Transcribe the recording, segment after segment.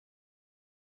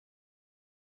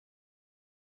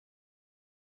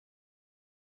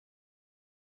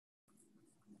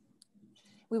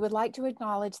We would like to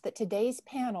acknowledge that today's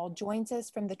panel joins us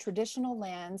from the traditional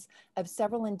lands of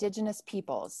several indigenous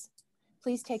peoples.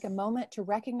 Please take a moment to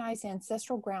recognize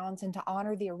ancestral grounds and to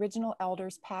honor the original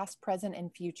elders past, present,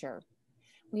 and future.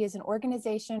 We as an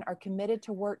organization are committed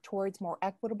to work towards more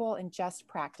equitable and just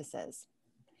practices.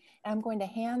 I'm going to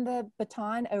hand the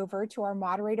baton over to our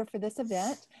moderator for this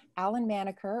event, Alan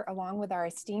Maneker, along with our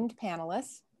esteemed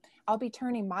panelists. I'll be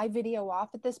turning my video off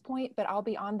at this point, but I'll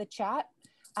be on the chat.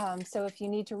 So if you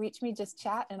need to reach me, just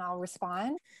chat and I'll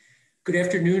respond. Good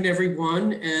afternoon,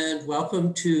 everyone, and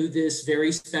welcome to this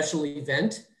very special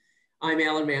event. I'm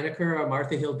Alan Maneker, a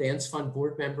Martha Hill Dance Fund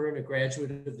board member and a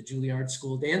graduate of the Juilliard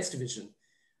School Dance Division.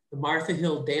 The Martha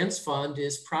Hill Dance Fund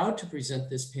is proud to present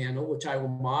this panel, which I will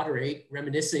moderate,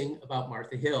 Reminiscing about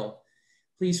Martha Hill.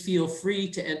 Please feel free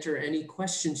to enter any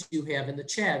questions you have in the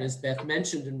chat, as Beth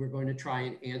mentioned, and we're going to try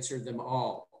and answer them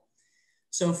all.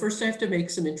 So first I have to make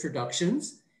some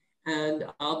introductions. And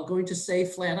I'm going to say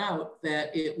flat out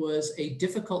that it was a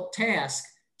difficult task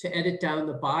to edit down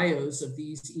the bios of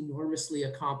these enormously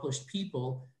accomplished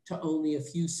people to only a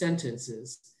few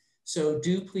sentences. So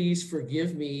do please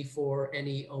forgive me for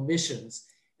any omissions.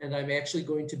 And I'm actually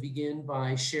going to begin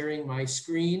by sharing my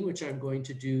screen, which I'm going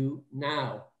to do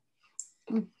now.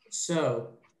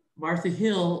 So Martha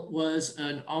Hill was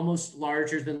an almost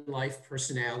larger than life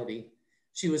personality.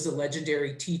 She was a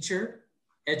legendary teacher,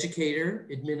 educator,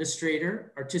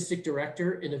 administrator, artistic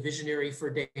director, and a visionary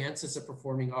for dance as a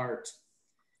performing art.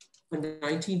 A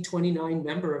 1929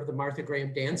 member of the Martha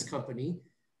Graham Dance Company,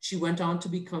 she went on to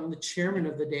become the chairman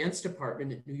of the dance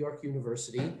department at New York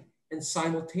University and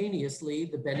simultaneously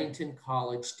the Bennington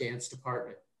College Dance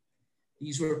Department.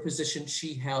 These were positions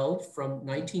she held from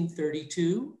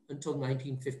 1932 until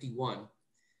 1951.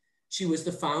 She was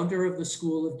the founder of the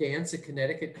School of Dance at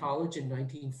Connecticut College in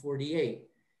 1948.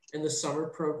 And the summer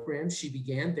program she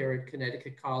began there at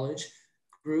Connecticut College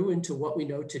grew into what we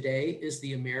know today as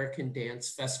the American Dance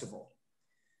Festival.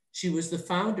 She was the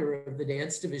founder of the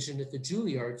dance division at the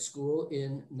Juilliard School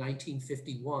in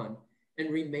 1951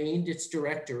 and remained its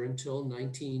director until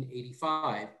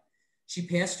 1985. She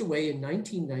passed away in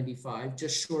 1995,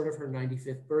 just short of her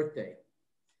 95th birthday.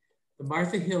 The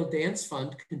Martha Hill Dance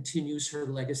Fund continues her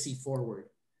legacy forward.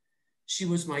 She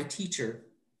was my teacher,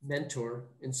 mentor,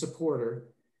 and supporter.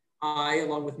 I,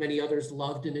 along with many others,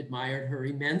 loved and admired her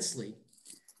immensely.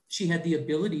 She had the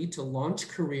ability to launch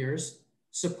careers,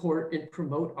 support and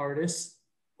promote artists,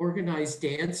 organize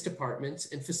dance departments,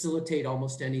 and facilitate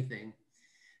almost anything.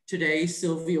 Today,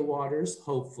 Sylvia Waters,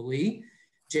 hopefully,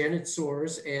 Janet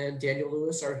Soares, and Daniel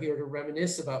Lewis are here to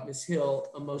reminisce about Miss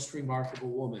Hill, a most remarkable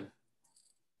woman.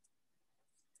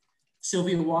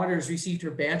 Sylvia Waters received her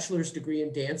bachelor's degree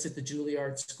in dance at the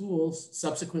Juilliard School.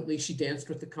 Subsequently, she danced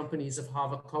with the companies of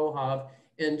Hava Kohav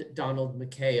and Donald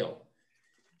McHale.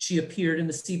 She appeared in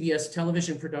the CBS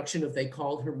television production of They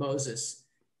Called Her Moses.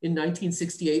 In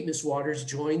 1968, Miss Waters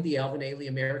joined the Alvin Ailey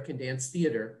American Dance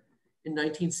Theater. In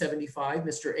 1975,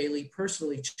 Mr. Ailey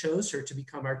personally chose her to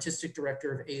become artistic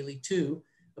director of Ailey II,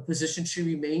 a position she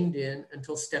remained in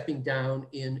until stepping down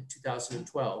in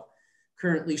 2012.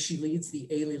 Currently, she leads the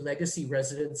Ailey Legacy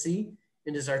Residency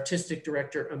and is Artistic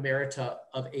Director Emerita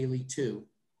of Ailey II.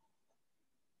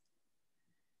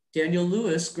 Daniel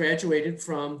Lewis graduated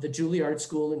from the Juilliard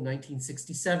School in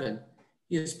 1967.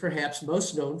 He is perhaps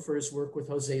most known for his work with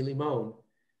Jose Limon.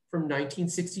 From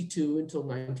 1962 until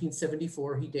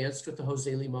 1974, he danced with the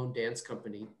Jose Limon Dance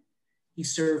Company. He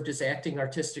served as acting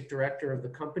artistic director of the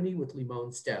company with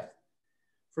Limon's death.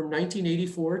 From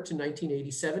 1984 to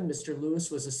 1987, Mr.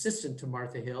 Lewis was assistant to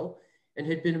Martha Hill and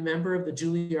had been a member of the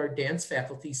Juilliard dance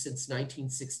faculty since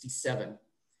 1967.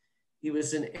 He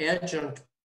was an adjunct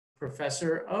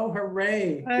professor. Oh,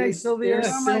 hooray. Hey, Sylvia. There's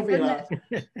Oh, Sylvia.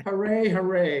 Hooray,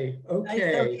 hooray.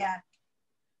 Okay. Hi,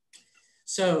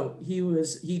 So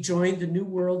he joined the New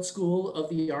World School of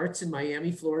the Arts in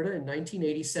Miami, Florida in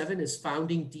 1987 as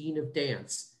founding dean of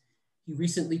dance. He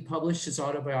recently published his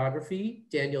autobiography,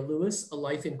 Daniel Lewis, A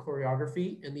Life in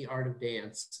Choreography and the Art of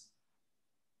Dance.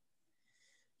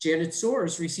 Janet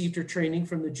Soares received her training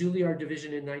from the Juilliard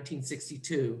Division in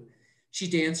 1962. She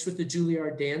danced with the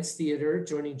Juilliard Dance Theater,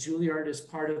 joining Juilliard as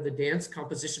part of the dance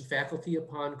composition faculty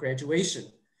upon graduation.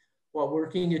 While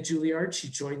working at Juilliard, she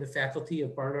joined the faculty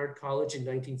of Barnard College in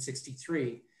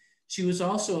 1963. She was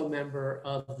also a member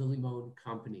of the Limon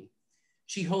Company.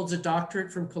 She holds a doctorate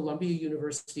from Columbia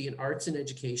University in Arts and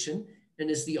Education and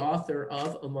is the author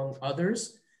of, among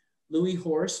others, Louis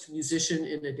Horst, Musician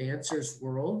in a Dancer's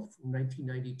World from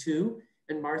 1992,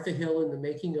 and Martha Hill in the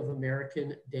Making of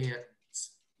American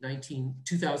Dance,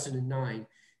 2009.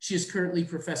 She is currently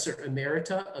Professor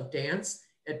Emerita of Dance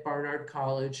at Barnard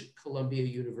College, Columbia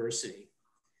University.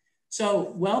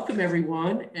 So welcome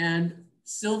everyone. And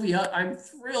Sylvia, I'm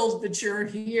thrilled that you're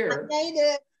here. I made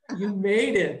it. You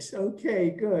made it. Okay,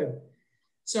 good.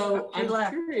 So I'm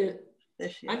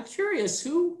curious,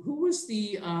 who was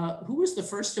the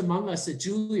first among us at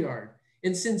Juilliard?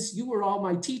 And since you were all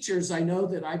my teachers, I know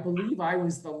that I believe I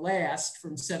was the last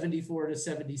from 74 to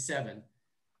 77.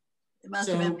 It must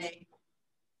have been me.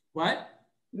 What?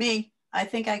 Me. I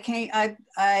think I came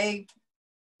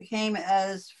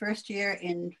as first year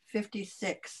in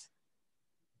 56.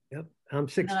 Yep, I'm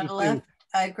 62.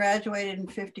 I graduated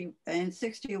in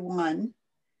 61.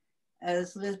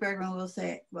 As Liz Bergman will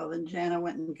say, well, then Jana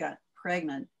went and got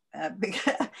pregnant.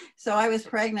 So I was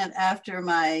pregnant after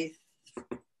my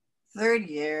third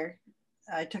year.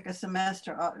 I took a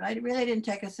semester off. I really didn't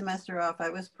take a semester off. I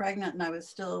was pregnant and I was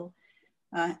still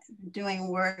doing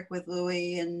work with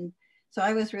Louis. And so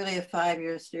I was really a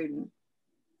 5-year student.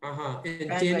 And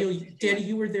Daniel,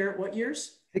 you were there at what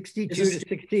years? 62 to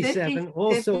 67,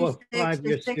 also a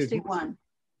 5-year student. 61.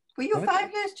 Were you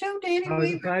 5 years too, Danny? I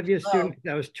was a 5-year student because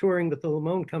I was touring with the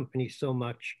Lamone Company so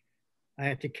much. I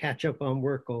had to catch up on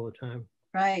work all the time.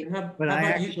 Right. But I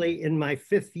actually, in my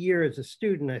 5th year as a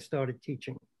student, I started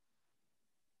teaching.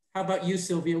 How about you,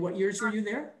 Sylvia? What years were you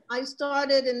there? I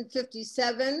started in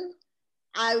 57.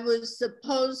 I was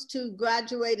supposed to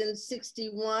graduate in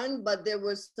 61, but there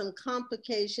were some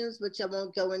complications, which I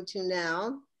won't go into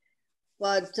now.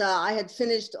 But I had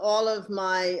finished all of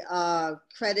my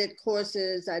credit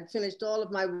courses. I'd finished all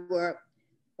of my work,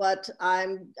 but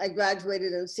I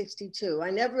graduated in 62.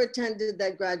 I never attended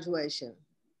that graduation.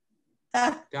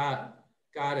 Got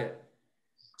it.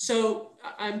 So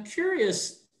I'm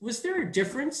curious, was there a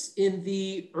difference in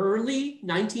the early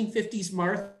 1950s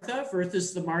Martha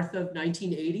versus the Martha of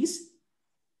 1980s?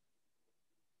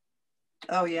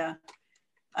 Oh yeah.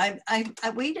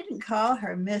 We didn't call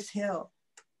her Miss Hill.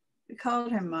 We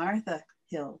called her Martha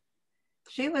Hill.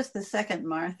 She was the second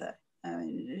Martha.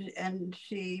 And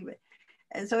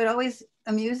so it always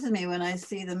amuses me when I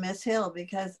see the Miss Hill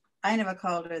because I never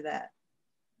called her that.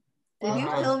 Did you,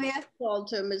 Sylvia? I called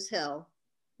her Miss Hill.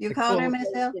 You called her Miss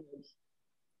Hill?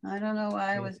 I don't know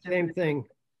why I was doing Same thing.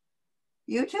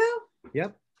 You too?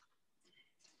 Yep.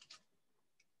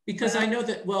 Because I know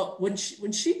that, well, when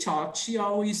she talked, she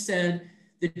always said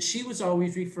that she was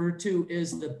always referred to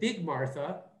as the big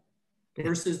Martha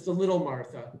versus the little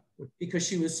Martha, because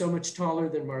she was so much taller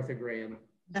than Martha Graham.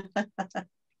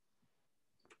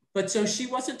 But so she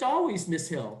wasn't always Miss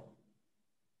Hill.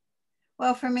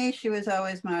 Well, for me, she was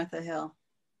always Martha Hill.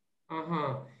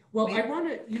 Well, I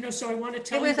want to, so I want to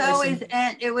tell you. It was always,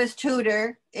 and it was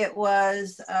Tudor. It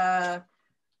was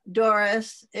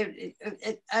Doris.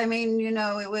 I mean,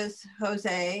 it was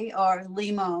Jose or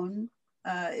Limon.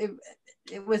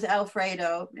 It was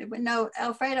Alfredo.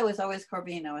 Alfredo was always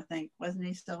Corvino, I think. Wasn't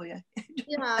he, Sylvia?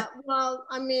 Yeah, well,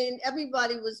 I mean,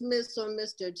 everybody was Miss or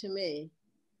Mr. to me.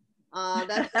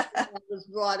 That's how I was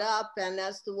brought up, and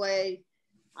that's the way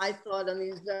I thought in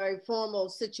these very formal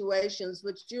situations,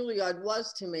 which Juilliard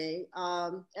was to me.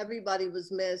 Everybody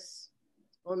was Miss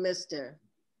or Mr.,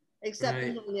 except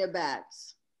behind their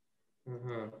backs.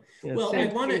 Yeah, well, I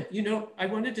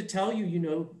wanted to tell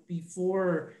you,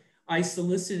 before I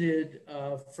solicited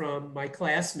from my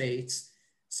classmates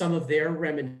some of their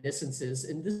reminiscences,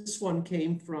 and this one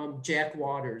came from Jack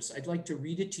Waters. I'd like to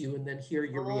read it to you and then hear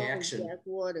your reaction. Jack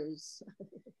Waters.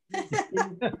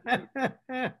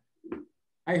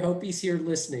 I hope he's here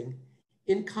listening.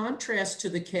 In contrast to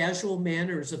the casual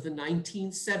manners of the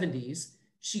 1970s,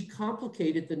 she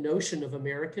complicated the notion of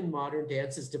American modern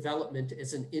dance's development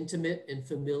as an intimate and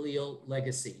familial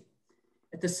legacy.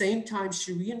 At the same time,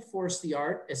 she reinforced the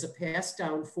art as a passed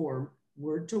down form,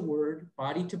 word to word,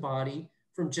 body to body,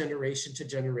 from generation to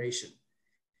generation.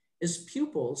 As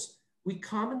pupils, we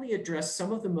commonly address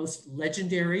some of the most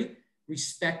legendary,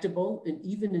 respectable, and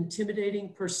even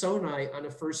intimidating personae on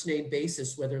a first name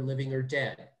basis, whether living or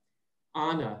dead.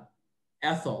 Anna,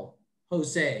 Ethel,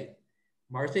 Jose.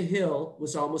 Martha Hill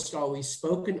was almost always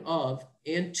spoken of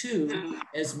and to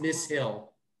as Miss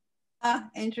Hill.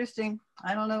 Interesting.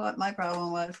 I don't know what my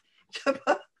problem was.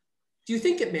 Do you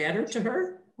think it mattered to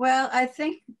her? Well, I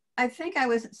think I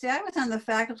was on the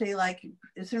faculty like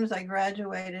as soon as I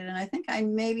graduated, and I think I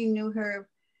maybe knew her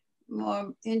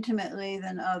more intimately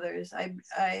than others.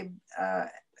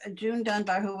 June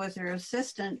Dunbar, who was her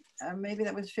assistant, maybe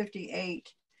that was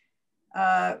 58,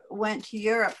 went to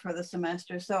Europe for the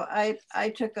semester. So I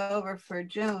took over for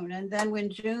June. And then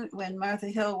when Martha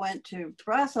Hill went to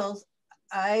Brussels,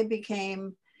 I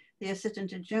became the assistant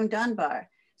to June Dunbar.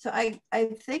 So I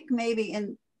think maybe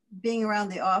being around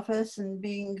the office and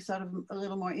being sort of a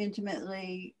little more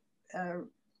intimately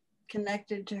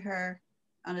connected to her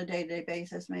on a day-to-day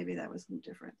basis, maybe that was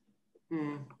different.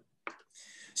 Mm.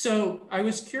 So I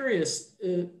was curious,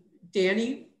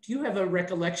 Danny, do you have a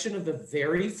recollection of the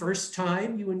very first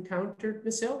time you encountered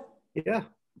Miss Hill? Yeah.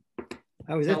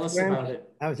 Tell us about it.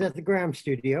 I was at the Graham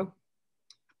studio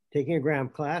taking a Graham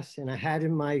class, and I had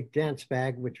in my dance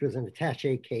bag, which was an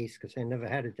attache case because I never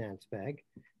had a dance bag,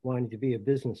 wanting to be a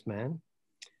businessman.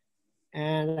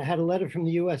 And I had a letter from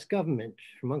the US government,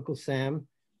 from Uncle Sam,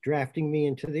 drafting me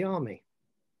into the Army.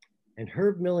 And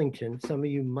Herb Millington, some of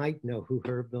you might know who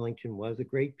Herb Millington was, a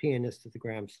great pianist at the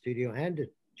Graham studio and at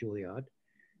Juilliard,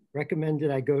 recommended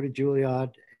I go to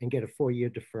Juilliard and get a 4-year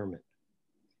deferment.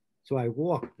 So I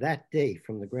walked that day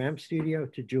from the Graham studio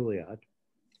to Juilliard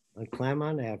on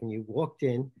Claremont Avenue, walked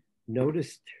in,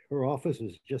 noticed her office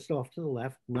was just off to the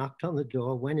left, knocked on the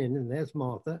door, went in, and there's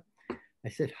Martha. I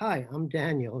said, "Hi, I'm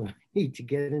Daniel, and I need to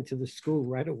get into the school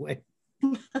right away."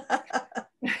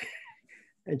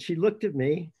 And she looked at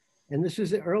me, and this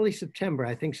was early September.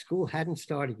 I think school hadn't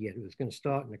started yet. It was going to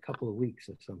start in a couple of weeks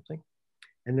or something.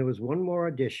 And there was one more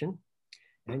audition,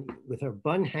 and with her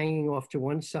bun hanging off to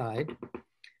one side,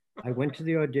 I went to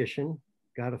the audition,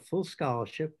 got a full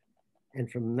scholarship,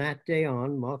 and from that day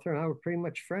on, Martha and I were pretty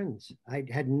much friends. I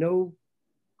had no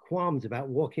qualms about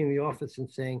walking in the office and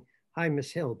saying, "Hi,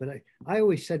 Miss Hill," but I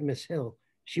always said Miss Hill.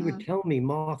 She would tell me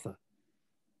Martha,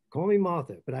 call me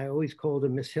Martha, but I always called her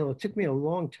Miss Hill. It took me a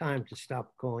long time to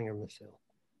stop calling her Miss Hill.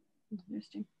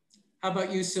 Interesting. How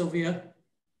about you, Sylvia?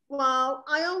 Well,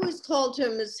 I always called her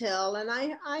Miss Hill, and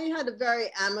I had a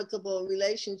very amicable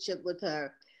relationship with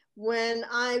her. When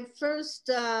I first,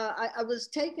 I was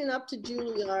taken up to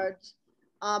Juilliard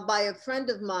by a friend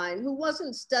of mine who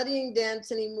wasn't studying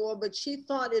dance anymore, but she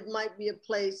thought it might be a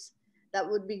place that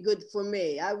would be good for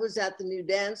me. I was at the New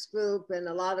Dance Group and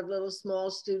a lot of little small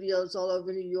studios all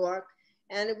over New York,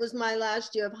 and it was my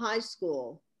last year of high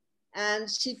school.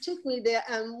 And she took me there,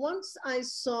 and once I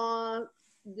saw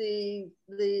the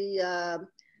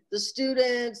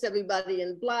students, everybody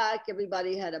in black,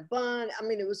 everybody had a bun. I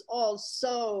mean, it was all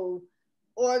so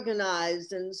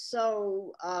organized and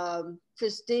so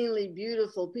pristinely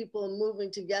beautiful, people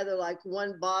moving together like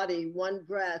one body, one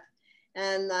breath.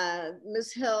 And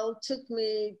Ms. Hill took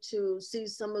me to see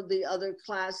some of the other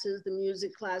classes, the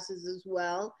music classes as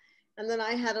well. And then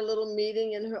I had a little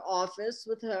meeting in her office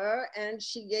with her, and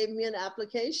she gave me an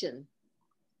application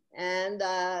and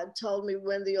told me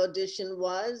when the audition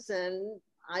was, and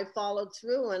I followed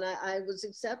through, and I was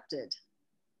accepted.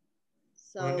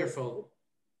 So, wonderful.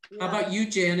 Yeah. How about you,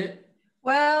 Janet?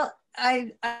 Well,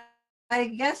 I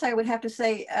guess I would have to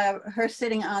say her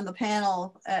sitting on the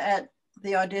panel at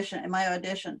the audition, in my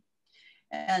audition.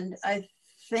 And I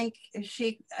think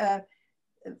she,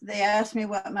 they asked me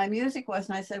what my music was,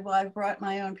 and I said, "Well, I've brought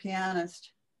my own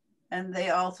pianist." And they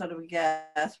all sort of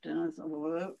gasped, and I was like,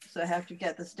 "Whoa." So I have to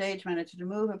get the stage manager to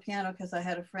move a piano because I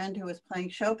had a friend who was playing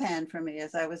Chopin for me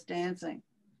as I was dancing.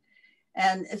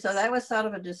 And so that was sort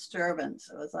of a disturbance.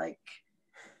 It was like,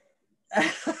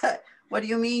 "What do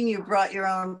you mean you brought your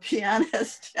own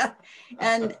pianist?"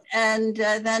 and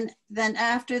then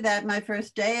after that, my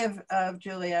first day of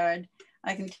Juilliard,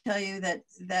 I can tell you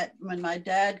that when my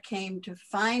dad came to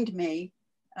find me,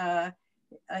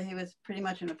 he was pretty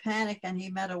much in a panic, and he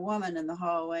met a woman in the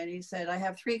hallway, and he said, "I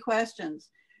have 3 questions.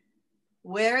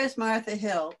 Where is Martha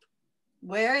Hill?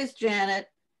 Where is Janet?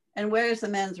 And where is the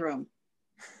men's room?"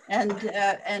 And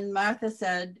Martha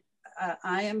said,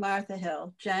 "I am Martha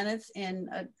Hill. Janet's in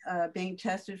being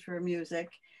tested for music,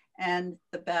 and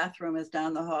the bathroom is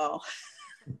down the hall."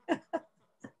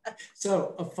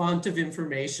 So a font of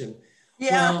information.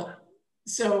 Yeah. Well,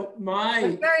 so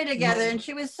we're very together, and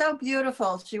she was so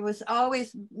beautiful. She was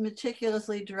always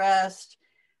meticulously dressed.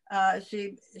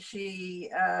 In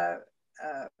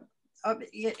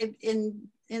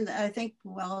I think,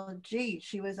 well, gee,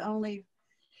 she was only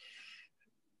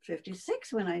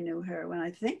 56 when I knew her. When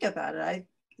I think about it, I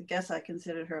guess I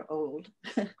considered her old,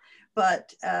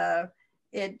 but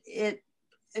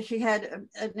she had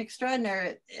an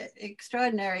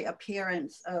extraordinary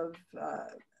appearance of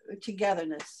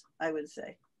togetherness, I would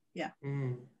say. Yeah.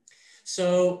 Mm.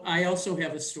 So I also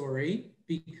have a story,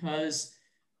 because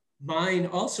mine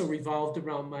also revolved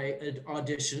around my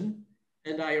audition,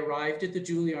 and I arrived at the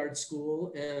Juilliard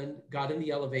School and got in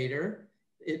the elevator.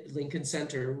 Lincoln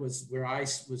Center was where I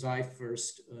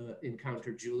first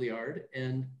encountered Juilliard,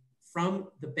 and from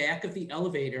the back of the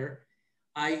elevator,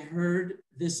 I heard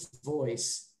this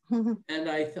voice, and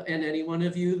any one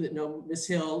of you that know Miss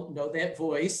Hill know that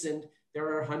voice, and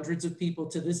there are hundreds of people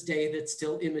to this day that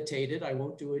still imitate it. I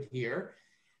won't do it here.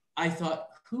 I thought,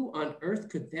 who on earth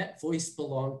could that voice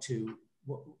belong to?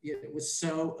 It was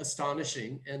so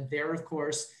astonishing. And there, of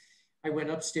course, I went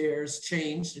upstairs,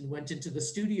 changed, and went into the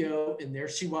studio, and there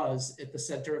she was at the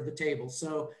center of the table.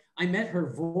 So I met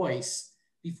her voice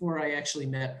before I actually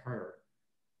met her.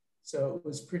 So it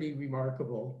was pretty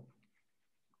remarkable.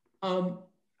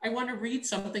 I want to read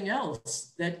something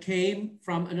else that came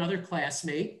from another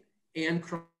classmate, Ann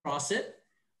Crossett.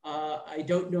 I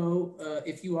don't know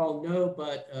if you all know,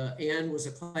 but Anne was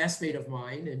a classmate of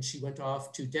mine, and she went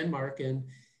off to Denmark, and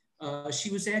she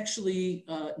was actually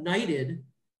knighted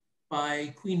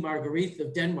by Queen Margaretha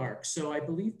of Denmark. So I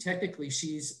believe technically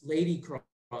she's Lady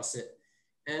Crossett.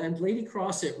 And Lady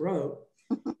Crossett wrote,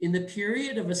 in the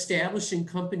period of establishing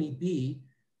Company B,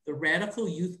 the radical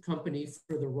youth company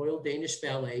for the Royal Danish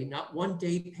Ballet, not one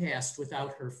day passed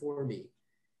without her for me.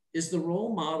 Is the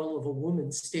role model of a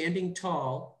woman standing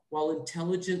tall while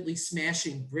intelligently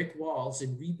smashing brick walls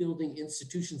and rebuilding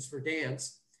institutions for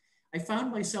dance, I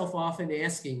found myself often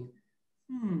asking,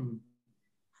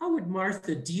 how would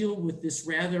Martha deal with this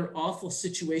rather awful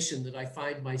situation that I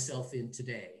find myself in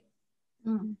today?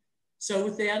 So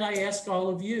with that, I ask all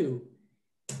of you,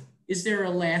 is there a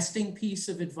lasting piece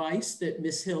of advice that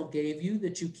Miss Hill gave you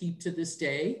that you keep to this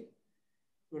day?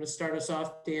 You want to start us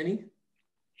off, Danny?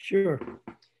 Sure.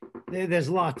 There's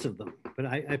lots of them, but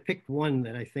I picked one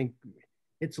that I think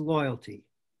it's loyalty.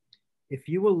 If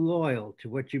you were loyal to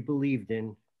what you believed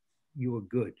in, you were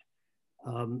good.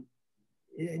 And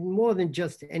more than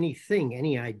just anything,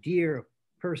 any idea, a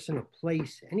person, a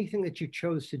place, anything that you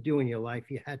chose to do in your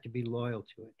life, you had to be loyal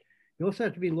to it. You also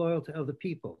have to be loyal to other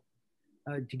people.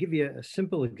 To give you a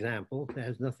simple example that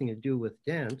has nothing to do with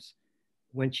dance,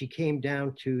 when she came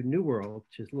down to New World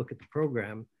to look at the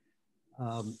program,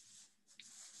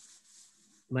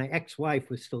 my ex-wife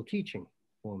was still teaching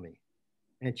for me.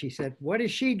 And she said, what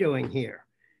is she doing here?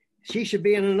 She should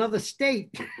be in another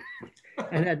state.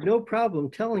 And had no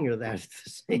problem telling her that at the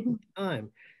same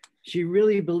time. She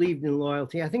really believed in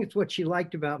loyalty. I think it's what she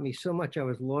liked about me so much. I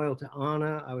was loyal to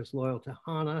Anna. I was loyal to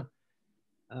Hannah.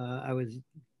 I was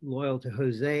loyal to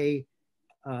Jose.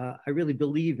 I really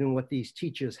believed in what these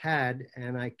teachers had,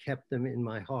 and I kept them in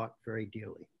my heart very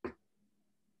dearly.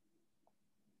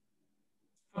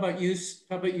 How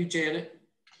about you, Janet?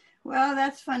 Well,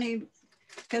 that's funny,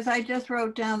 because I just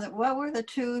wrote down that what were the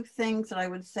two things that I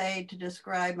would say to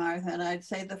describe Martha, and I'd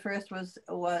say the first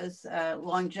was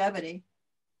longevity.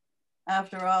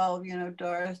 After all, you know,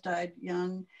 Doris died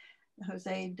young,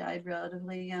 Jose died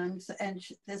relatively young, so, and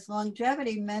this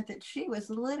longevity meant that she was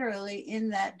literally in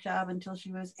that job until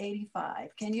she was 85.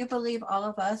 Can you believe all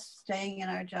of us staying in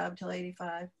our job till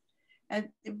 85? And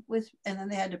it was, and then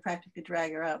they had to practically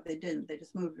drag her out. They didn't. They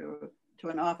just moved her to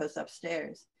an office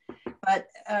upstairs. But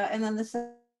and then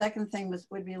the second thing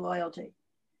would be loyalty,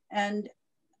 and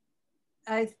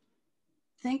I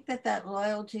think that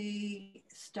loyalty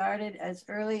started as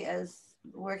early as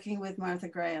working with Martha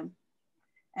Graham.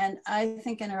 And I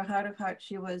think in her heart of hearts,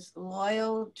 she was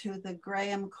loyal to the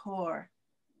Graham core.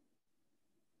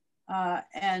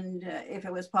 And if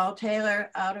it was Paul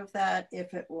Taylor, out of that,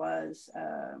 if it was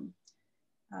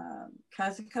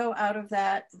Kazuko, out of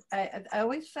that, I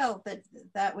always felt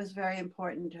that was very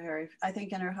important to her. I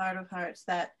think in her heart of hearts,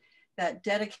 that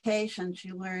dedication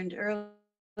she learned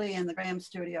early in the Graham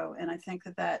studio. And I think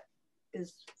that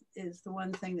is the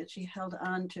one thing that she held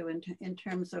on to in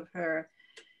terms of her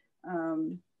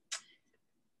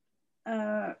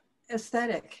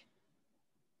aesthetic,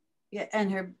 yeah,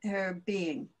 and her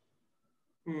being.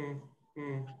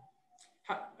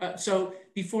 So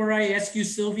before I ask you,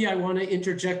 Sylvia, I want to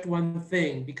interject one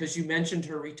thing because you mentioned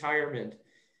her retirement.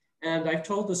 And I've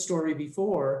told the story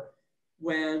before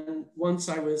when once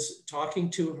I was talking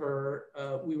to her,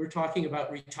 we were talking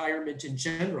about retirement in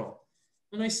general.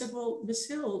 And I said, well, Miss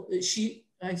Hill,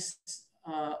 I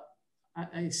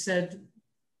said,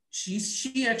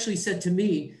 she actually said to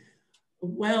me,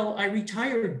 well, I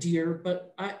retired, dear,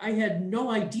 but I had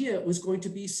no idea it was going to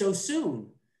be so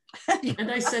soon. And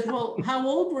I said, well, how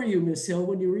old were you, Miss Hill,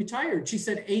 when you retired? She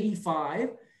said,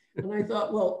 85. And I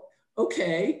thought, well,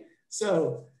 okay.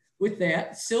 So with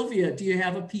that, Sylvia, do you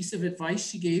have a piece of advice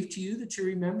she gave to you that you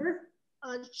remember?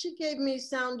 She gave me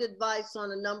sound advice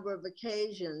on a number of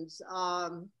occasions.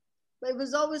 But it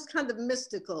was always kind of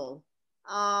mystical.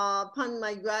 Upon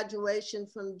my graduation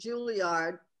from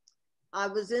Juilliard, I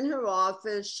was in her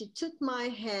office. She took my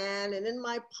hand, and in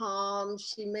my palm,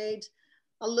 she made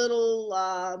a little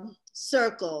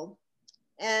circle.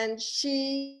 And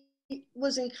she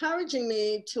was encouraging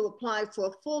me to apply for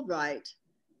a Fulbright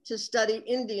to study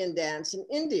Indian dance in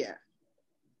India.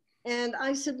 And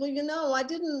I said, well, you know, I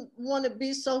didn't want to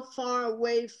be so far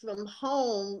away from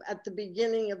home at the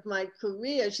beginning of my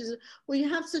career. She said, well, you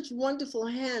have such wonderful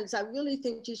hands. I really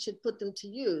think you should put them to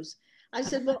use. I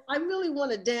said, well, I really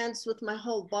want to dance with my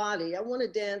whole body. I want to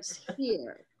dance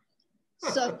here.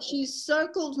 So she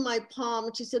circled my palm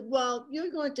and she said, well,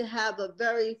 you're going to have a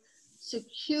very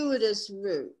circuitous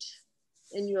route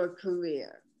in your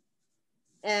career.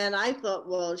 And I thought,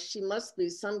 well, she must be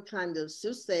some kind of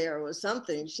soothsayer or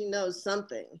something. She knows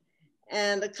something.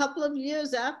 And a couple of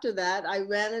years after that, I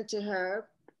ran into her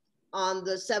on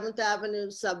the 7th Avenue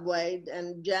subway.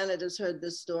 And Janet has heard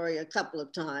this story a couple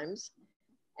of times.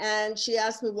 And she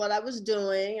asked me what I was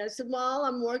doing. I said, well,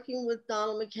 I'm working with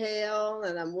Donald McHale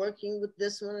and I'm working with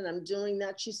this one and I'm doing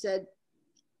that. She said,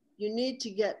 you need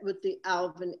to get with the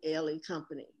Alvin Ailey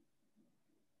Company.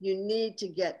 You need to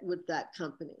get with that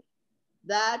company.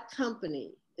 That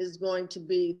company is going to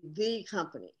be the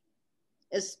company,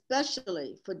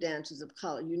 especially for dancers of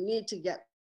color. You need to get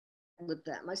with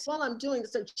them. I said, well, I'm doing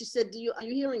this. She said, are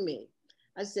you hearing me?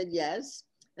 I said, yes.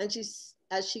 And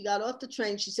as she got off the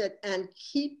train, she said, and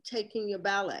keep taking your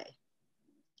ballet,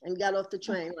 and got off the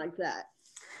train like that.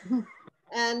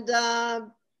 And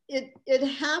it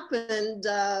happened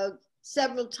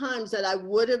several times that I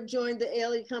would have joined the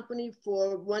Ailey Company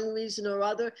for one reason or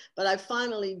other, but I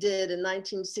finally did in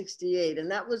 1968. And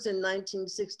that was in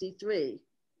 1963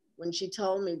 when she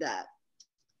told me that.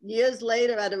 Years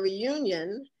later at a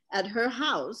reunion at her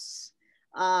house,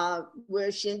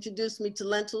 where she introduced me to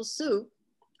lentil soup,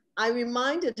 I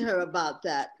reminded her about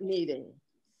that meeting.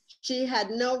 She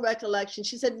had no recollection.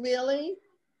 She said, really?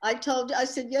 I told you. I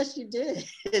said, yes, you did.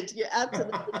 You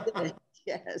absolutely did.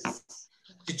 Yes.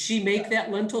 Did she make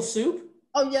that lentil soup?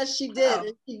 Oh, yes, she did.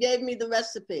 And she gave me the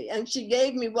recipe and she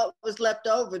gave me what was left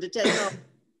over to take home.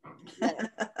 Yes.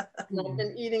 And I've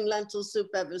been eating lentil soup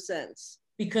ever since.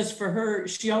 Because for her,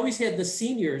 she always had the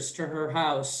seniors to her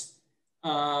house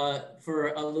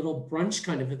for a little brunch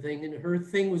kind of a thing. And her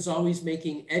thing was always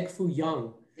making egg foo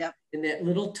young. Yep. In that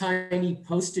little tiny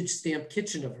postage stamp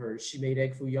kitchen of hers, she made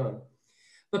egg foo young.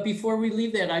 But before we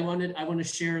leave that, I want to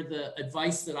share the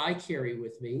advice that I carry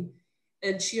with me.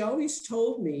 And she always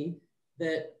told me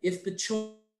that if the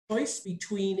choice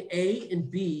between A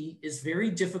and B is very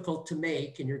difficult to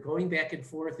make, and you're going back and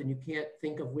forth and you can't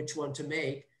think of which one to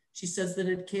make, she says that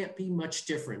it can't be much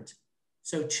different.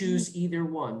 So choose either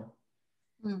one.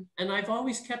 And I've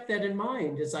always kept that in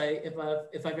mind as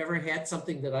if I've ever had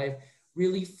something that I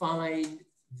really find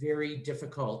very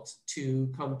difficult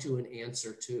to come to an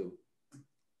answer to.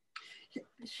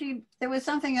 There was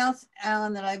something else,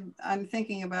 Alan, that I'm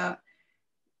thinking about.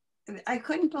 I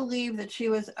couldn't believe that she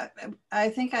was, I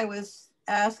think I was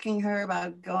asking her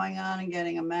about going on and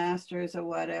getting a master's or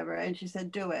whatever. And she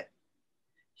said, do it.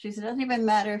 She said, it doesn't even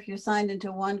matter if you're signed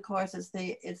into one course. It's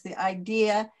the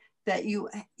idea that you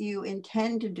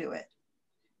intend to do it.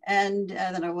 And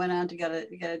then I went on to get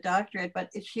a doctorate, but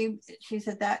she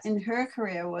said that in her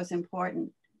career was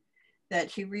important, that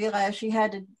she realized she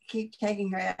had to keep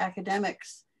taking her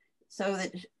academics so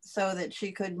that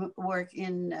she could work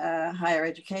in higher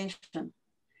education.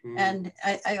 And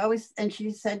I always, and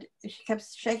she said, she kept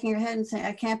shaking her head and saying,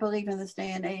 I can't believe in this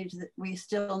day and age that we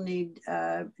still need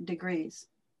degrees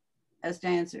as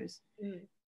dancers.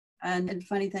 And the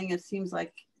funny thing, it seems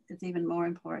like it's even more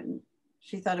important.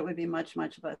 She thought it would be much,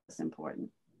 much less important.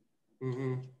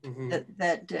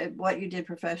 That what you did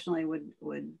professionally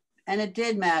would, and it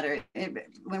did matter.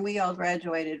 When we all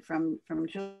graduated from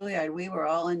Juilliard, we were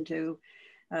all into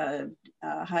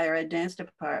higher ed dance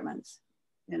departments.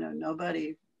 You know,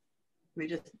 nobody,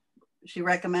 she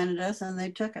recommended us and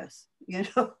they took us, you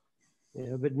know.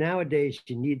 Yeah, but nowadays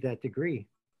you need that degree.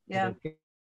 Yeah.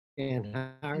 And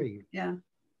hire you. Yeah.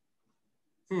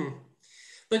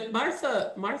 But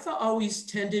Martha always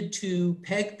tended to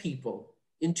peg people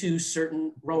into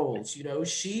certain roles. You know,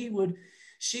 she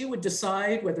would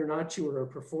decide whether or not you were a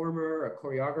performer, a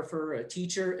choreographer, a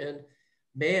teacher, and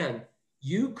man,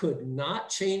 you could not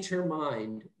change her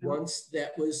mind once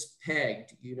that was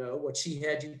pegged, you know, what she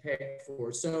had you pegged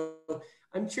for. So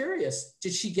I'm curious,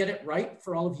 did she get it right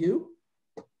for all of you?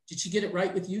 Did she get it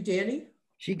right with you, Danny?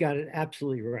 She got it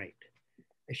absolutely right.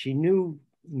 She knew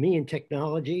me in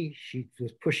technology. She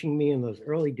was pushing me in those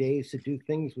early days to do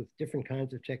things with different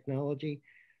kinds of technology.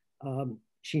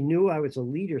 She knew I was a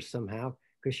leader somehow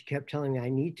because she kept telling me I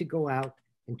need to go out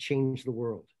and change the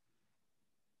world.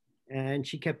 And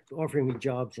she kept offering me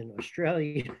jobs in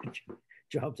Australia,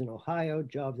 jobs in Ohio,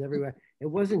 jobs everywhere. It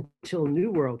wasn't until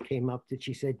New World came up that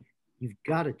she said, you've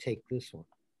got to take this one.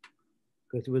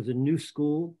 Because it was a new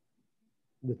school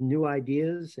with new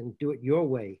ideas and do it your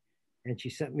way. And she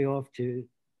sent me off to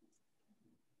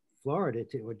Florida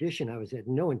to audition. I had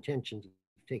no intentions of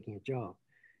taking a job.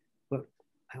 But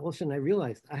all of a sudden I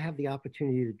realized I have the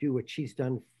opportunity to do what she's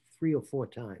done 3 or 4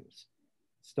 times.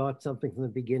 Start something from the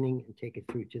beginning and take it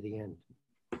through to the end.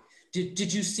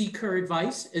 Did you seek her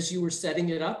advice as you were setting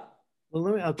it up?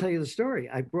 Well, I'll tell you the story.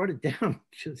 I brought it down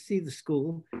to see the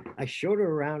school. I showed her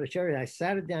around. I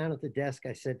sat her down at the desk.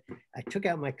 I said, I took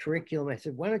out my curriculum. I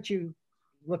said, why don't you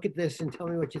look at this and tell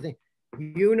me what you think?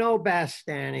 You know best,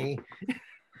 Danny.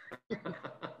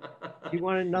 She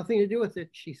wanted nothing to do with it.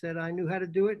 She said I knew how to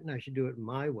do it and I should do it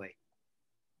my way.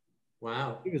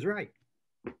 Wow. He was right.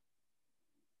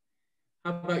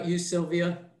 How about you,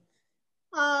 Sylvia?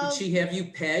 Did she have you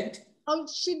pegged? Oh,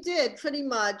 she did, pretty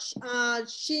much.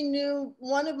 She knew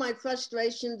one of my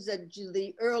frustrations at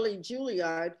the early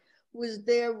Juilliard was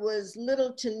there was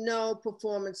little to no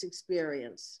performance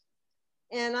experience.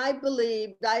 And I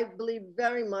believe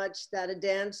very much that a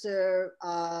dancer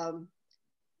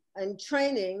in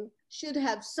training should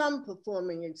have some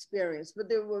performing experience, but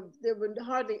there were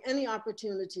hardly any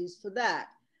opportunities for that.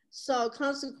 So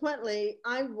consequently,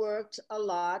 I worked a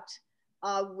lot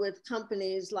with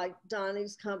companies like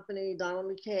Donnie's company, Donald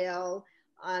McHale,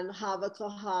 and Hava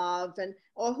Kohav,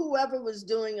 or whoever was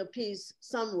doing a piece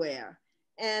somewhere.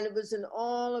 And it was in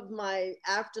all of my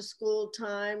after school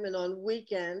time and on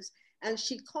weekends. And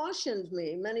she cautioned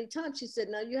me many times. She said,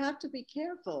 now you have to be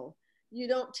careful. You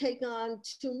don't take on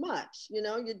too much. You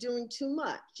know, you're doing too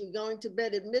much. You're going to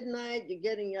bed at midnight, you're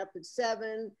getting up at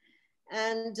 7.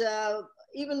 And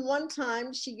even one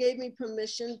time she gave me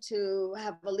permission to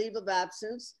have a leave of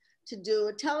absence to do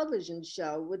a television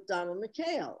show with Donald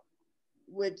McHale,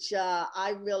 which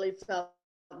I really felt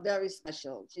very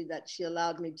special that she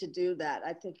allowed me to do that.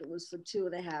 I think it was for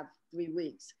 2.5, 3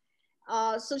 weeks.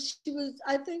 So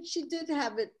I think she did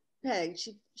have it pegged.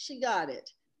 She got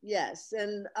it, yes.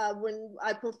 And when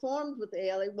I performed with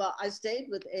Ailey, well, I stayed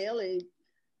with Ailey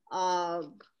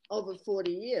over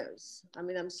 40 years. I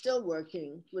mean, I'm still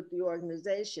working with the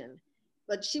organization,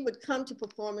 but she would come to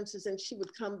performances and she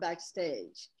would come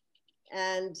backstage.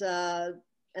 And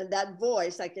that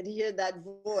voice, I could hear that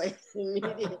voice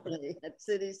immediately at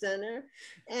City Center.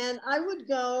 And I would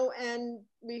go and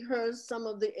rehearse some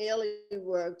of the Ailey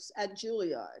works at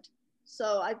Juilliard.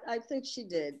 So I think she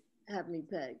did have me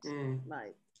pegged,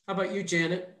 right. How about you,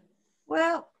 Janet?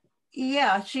 Well,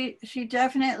 yeah, she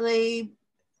definitely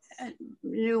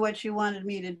knew what she wanted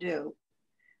me to do.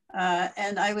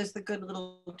 And I was the good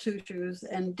little two-shoes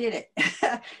and did it.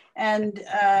 And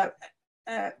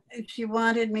she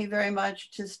wanted me very much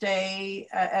to stay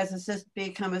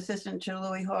become assistant to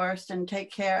Louis Horst and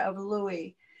take care of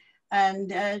Louis.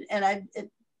 And it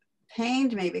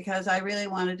pained me because I really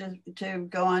wanted to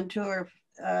go on tour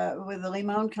with the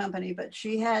Limon Company, but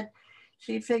she'd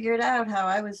figured out how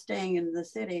I was staying in the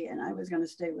city and I was going to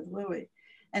stay with Louis.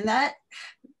 And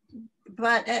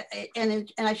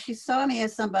she saw me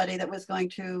as somebody that was going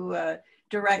to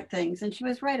direct things, and she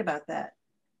was right about that.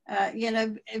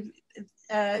 And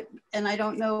I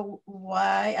don't know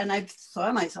why, and I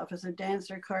saw myself as a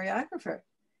dancer choreographer.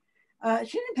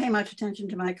 She didn't pay much attention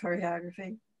to my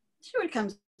choreography. She would come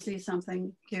see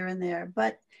something here and there,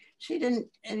 but she didn't,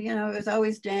 it was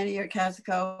always Danny or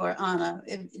Casico or Anna.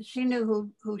 She knew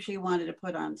who she wanted to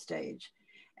put on stage.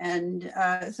 And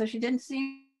so she didn't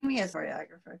see me as a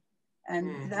choreographer.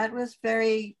 And that was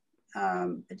very,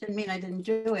 it didn't mean I didn't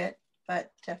do it,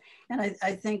 but, and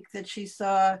I think that she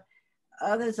saw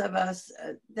others of us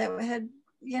that had,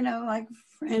 like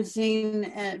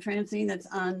Francine that's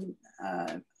on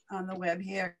the web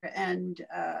here, and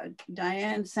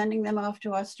Diane, sending them off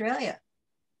to Australia.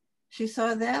 She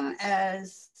saw them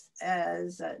as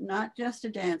not just a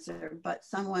dancer, but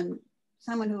someone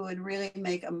who would really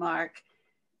make a mark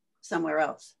somewhere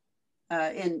else.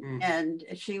 And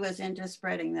she was into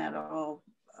spreading that all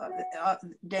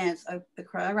dance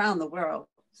around the world.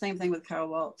 Same thing with Carl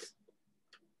Waltz.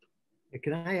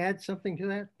 Can I add something to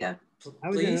that? Yeah,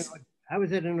 Please. I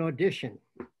was at an audition,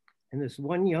 and this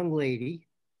one young lady,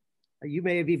 you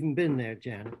may have even been there,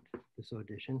 Janet, this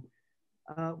audition,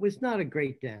 was not a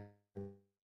great dancer,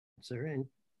 and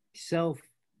self,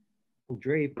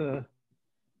 Draper,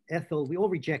 Ethel, we all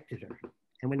rejected her.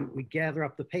 And when we gather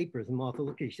up the papers and Martha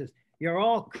looked at her, she says, "You're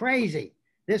all crazy.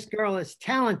 This girl is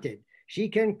talented. She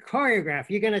can choreograph.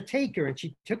 You're going to take her." And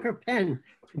she took her pen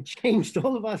and changed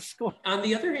all of our scores. On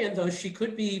the other hand, though, she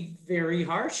could be very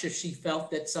harsh if she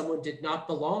felt that someone did not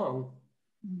belong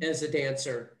as a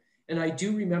dancer. And I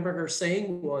do remember her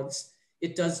saying once,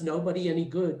 "It does nobody any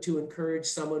good to encourage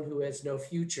someone who has no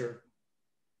future."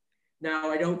 Now,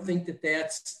 I don't think that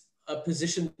that's a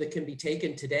position that can be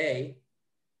taken today.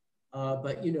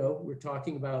 But, you know, we're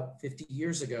talking about 50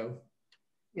 years ago.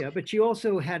 Yeah, but she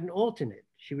also had an alternate.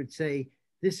 She would say,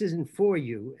 this isn't for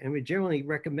you, and would generally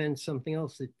recommend something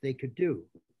else that they could do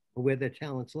or where their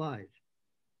talents lies.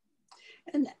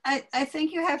 And I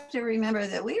think you have to remember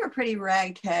that we were a pretty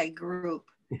ragtag group.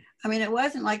 I mean, it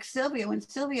wasn't like Sylvia. When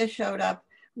Sylvia showed up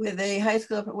with a high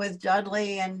school with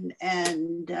Dudley and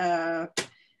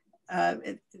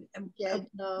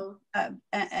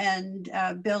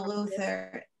Bill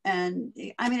Luther, and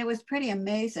I mean, it was pretty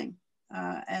amazing.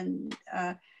 And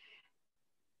that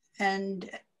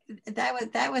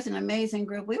was an amazing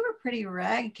group. We were pretty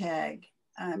ragtag.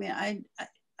 I mean,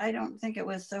 I don't think it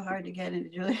was so hard to get into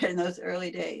Juilliard in those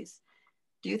early days.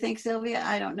 Do you think, Sylvia?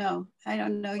 I don't know. I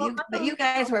don't know you, but you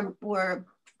guys were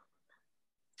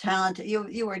talented.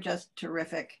 You were just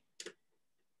terrific.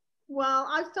 Well,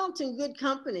 I felt in good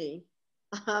company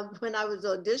when I was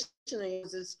auditioning. I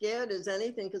was as scared as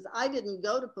anything because I didn't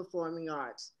go to performing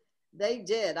arts. They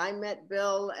did. I met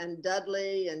Bill and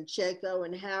Dudley and Checo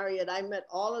and Harriet. I met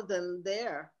all of them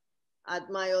there at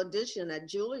my audition at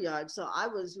Juilliard. So I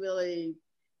was really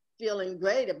feeling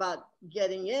great about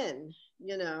getting in,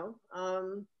 you know.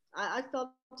 I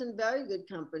felt in very good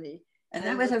company. And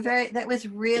that was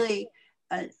really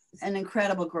an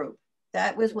incredible group.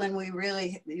 That was when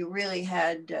you really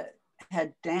had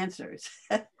dancers.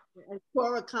 And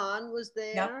Cora Khan was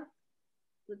there yep. at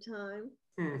the time.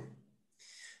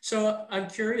 So I'm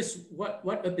curious,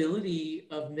 what ability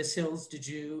of Miss Hill's did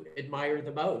you admire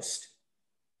the most?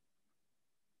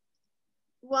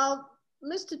 Well,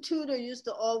 Mr. Tudor used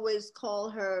to always call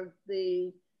her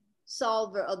the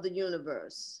solver of the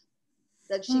universe,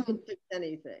 that she could fix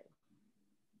anything.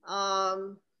 I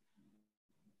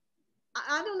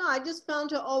don't know, I just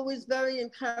found her always very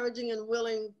encouraging and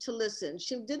willing to listen.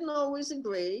 She didn't always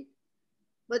agree,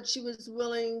 but she was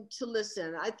willing to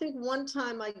listen. I think one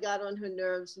time I got on her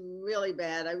nerves really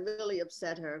bad. I really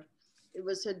upset her. It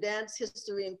was her dance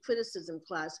history and criticism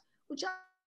class, which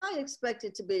I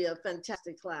expected to be a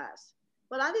fantastic class,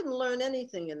 but I didn't learn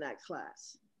anything in that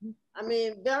class. I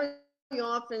mean, very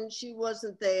often she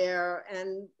wasn't there.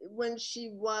 And when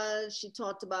she was, she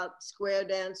talked about square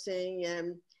dancing,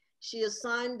 and she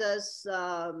assigned us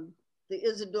the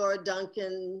Isadora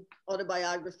Duncan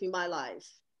autobiography, My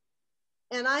Life.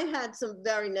 And I had some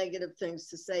very negative things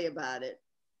to say about it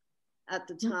at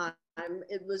the time.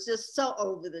 It was just so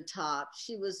over the top.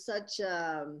 She was such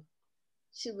a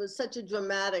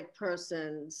dramatic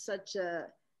person, such a,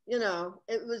 you know,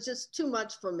 it was just too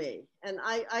much for me. And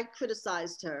I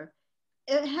criticized her.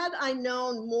 Had I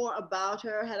known more about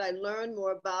her, had I learned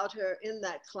more about her in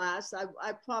that class,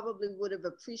 I probably would have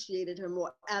appreciated her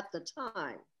more at the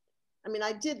time. I mean,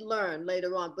 I did learn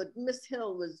later on, but Miss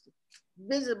Hill was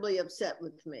visibly upset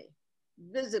with me,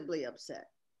 visibly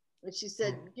upset. And she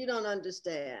said, you don't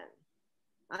understand.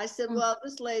 I said, well,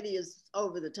 this lady is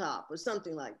over the top or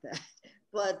something like that.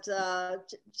 But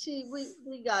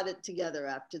we got it together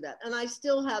after that. And I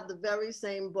still have the very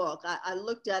same book. I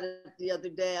looked at it the other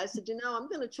day. I said, you know, I'm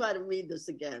going to try to read this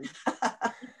again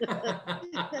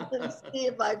and see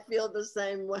if I feel the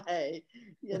same way,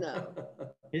 you know.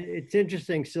 It's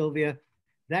interesting, Sylvia.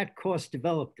 That course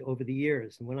developed over the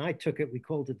years. And when I took it, we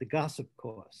called it the gossip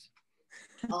course.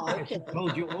 Oh, okay. She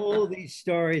told you all these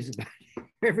stories about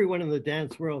everyone in the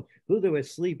dance world, who they were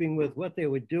sleeping with, what they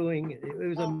were doing. It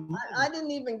was I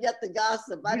didn't even get the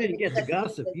gossip. You didn't get the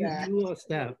gossip. You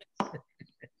lost out.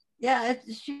 Yeah,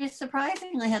 she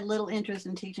surprisingly had little interest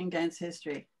in teaching dance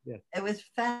history. Yeah. It was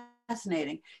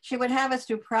fascinating. She would have us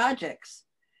do projects.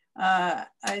 There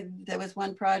was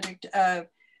one project,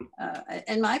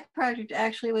 and my project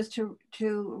actually was to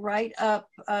write up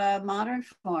modern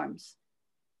forms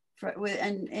with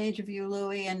an interview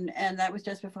Louis, and that was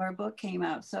just before her book came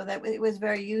out. So that it was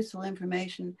very useful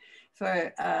information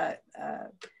for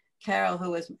Carol, who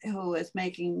was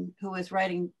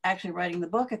actually writing the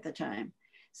book at the time.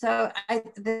 So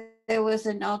there was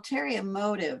an ulterior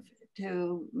motive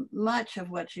to much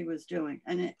of what she was doing.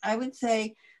 And I would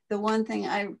say the one thing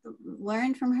I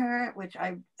learned from her, which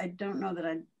I don't know that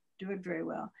I do it very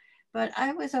well, but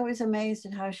I was always amazed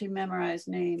at how she memorized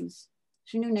names.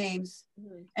 She knew names,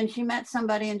 and she met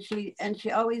somebody, and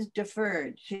she always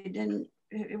deferred. She didn't.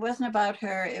 It wasn't about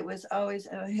her. It was always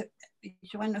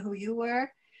she wanted to know who you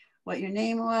were, what your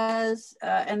name was,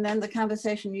 and then the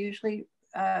conversation usually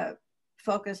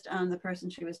focused on the person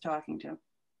she was talking to.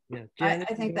 Yeah, Janet,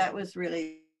 I think that was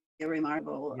really a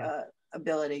remarkable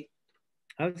ability.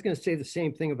 I was going to say the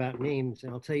same thing about names,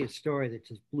 and I'll tell you a story that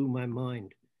just blew my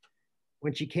mind.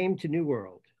 When she came to New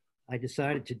World, I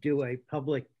decided to do a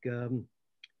public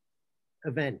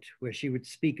event where she would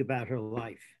speak about her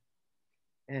life.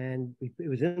 And it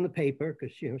was in the paper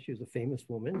because, you know, she was a famous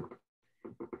woman.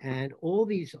 And all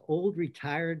these old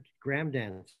retired Gram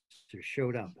dancers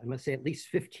showed up. I must say at least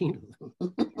 15 of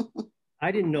them.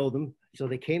 I didn't know them. So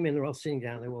they came in, they're all sitting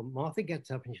down there. Well, Martha gets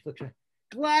up and she looks at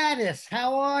Gladys,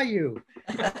 how are you?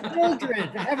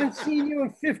 Mildred, I haven't seen you in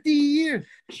 50 years.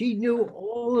 She knew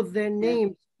all of their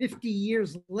names 50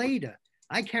 years later.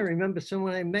 I can't remember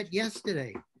someone I met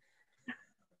yesterday.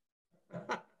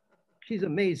 She's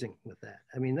amazing with that.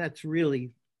 I mean, that's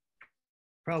really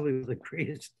probably the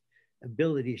greatest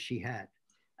ability she had.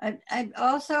 I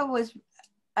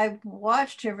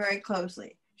watched her very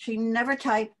closely. She never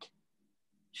typed.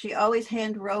 She always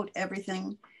hand wrote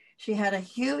everything. She had a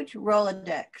huge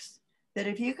Rolodex that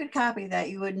if you could copy that,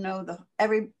 you would know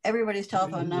everybody's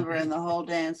telephone number in the whole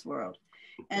dance world.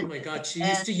 And, oh my God, she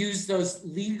used to use those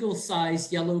legal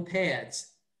size yellow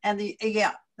pads. And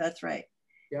yeah, that's right.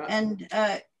 Yeah. And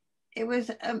it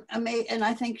was amazing. And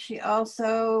I think she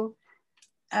also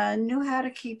knew how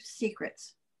to keep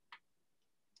secrets.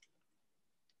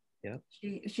 Yeah.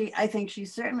 I think she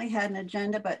certainly had an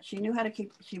agenda, but she knew how to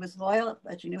keep, she was loyal,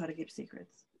 but she knew how to keep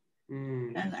secrets.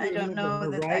 And I don't know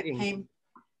that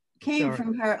came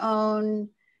from her own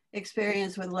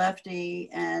experience with Lefty,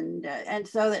 and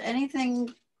so that anything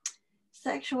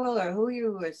sexual or who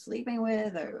you were sleeping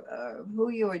with or who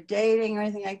you were dating or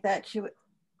anything like that,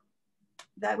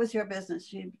 that was your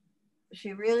business.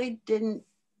 She really didn't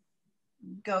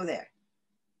go there.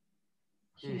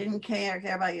 She didn't care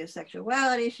about your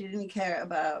sexuality. She didn't care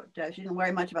about, she didn't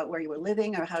worry much about where you were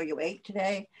living or how you ate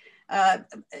today.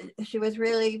 She was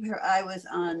really, her eye was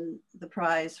on the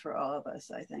prize for all of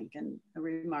us, I think, in a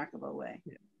remarkable way.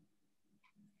 Yeah.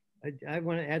 I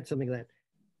want to add something to that.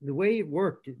 The way it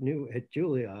worked at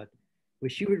Juilliard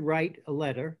was she would write a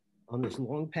letter on this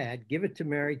long pad, give it to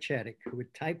Mary Cheddick, who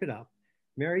would type it up.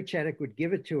 Mary Cheddick would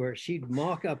give it to her. She'd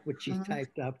mark up what she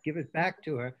typed up, give it back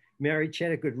to her. Mary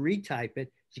Cheddick would retype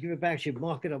it. She'd give it back. She'd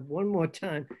mark it up one more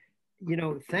time. You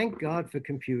know, thank God for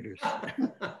computers.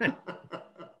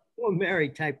 Well, Mary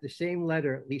typed the same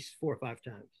letter at least 4 or 5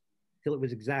 times till it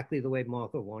was exactly the way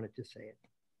Martha wanted to say it.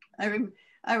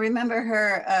 I remember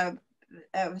her,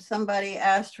 somebody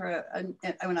asked for,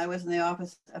 when I was in the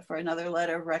office for another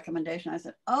letter of recommendation, I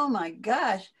said, oh my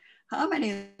gosh, how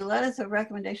many letters of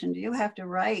recommendation do you have to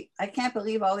write? I can't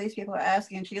believe all these people are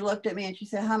asking. And she looked at me and she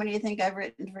said, how many do you think I've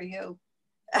written for you?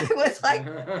 I was like,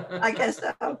 I guess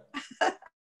so.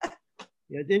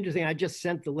 Yeah, it's interesting. I just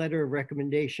sent the letter of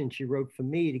recommendation she wrote for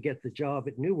me to get the job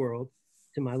at New World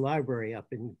to my library up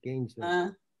in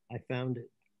Gainesville. I found it.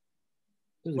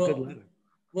 It was a good letter.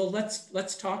 Well,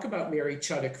 let's talk about Mary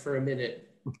Cheddick for a minute.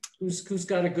 Who's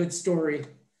got a good story?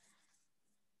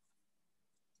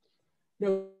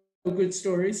 No good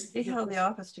stories? She held the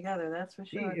office together, that's for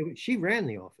sure. She ran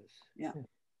the office. Yeah.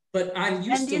 But I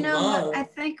used to love. I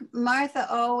think Martha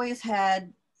always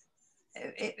had,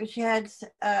 she had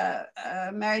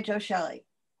Mary Jo Shelley.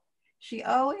 She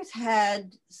always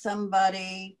had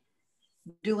somebody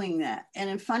doing that. And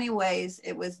in funny ways,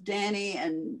 it was Danny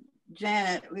and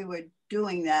Janet, we were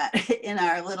doing that in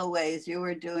our little ways. You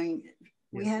were doing,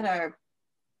 we had our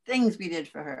things we did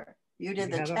for her. You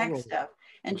did the check stuff.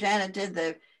 And Janet did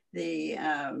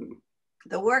the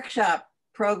workshop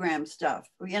program stuff.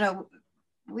 You know,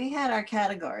 we had our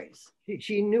categories.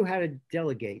 She knew how to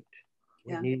delegate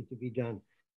what needed to be done.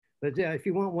 But if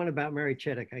you want one about Mary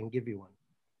Cheddick, I can give you one.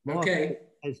 Martha, okay.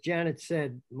 As Janet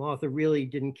said, Martha really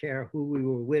didn't care who we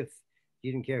were with.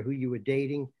 She didn't care who you were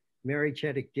dating. Mary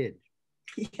Cheddick did.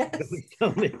 Yes.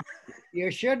 Told me,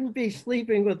 you shouldn't be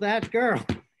sleeping with that girl.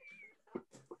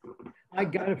 I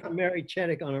got it from Mary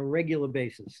Cheddick on a regular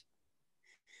basis.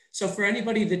 So for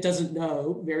anybody that doesn't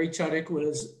know, Mary Cheddick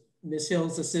was Miss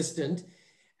Hill's assistant.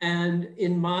 And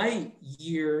in my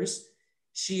years,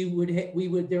 there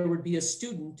would be a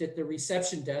student at the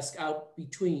reception desk out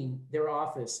between their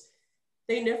office.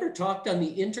 They never talked on the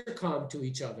intercom to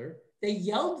each other. They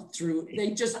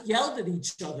just yelled at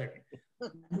each other.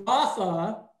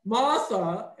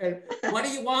 Martha, and what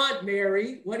do you want,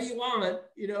 Mary? What do you want?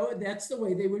 You know, and that's the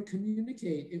way they would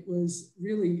communicate. It was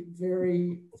really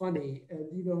very funny. And,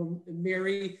 you know,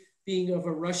 Mary, being of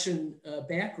a Russian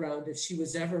background, if she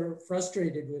was ever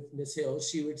frustrated with Miss Hill,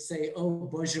 she would say, oh,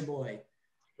 Bozhe moi,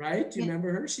 right? Do you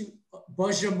remember her?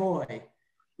 Bozhe moi,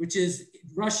 which is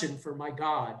Russian for my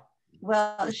God.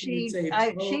 Well, she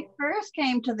first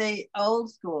came to the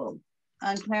old school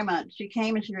on Claremont. She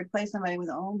came and she replaced somebody with,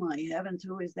 oh my heavens,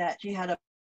 who is that? She had a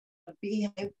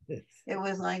beehive. It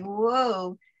was like,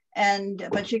 whoa.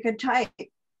 But she could type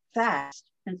fast.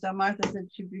 And so Martha said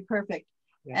she'd be perfect.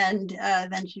 Yeah. And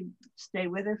then she stayed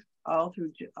with her all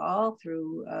through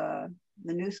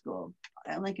the new school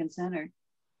at Lincoln Center.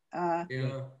 Yeah.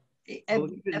 Oh,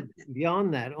 even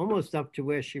beyond that, almost up to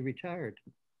where she retired.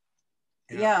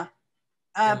 Yeah.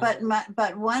 Yeah.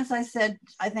 But once I said,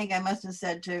 I think I must have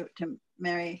said to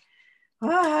Mary, oh,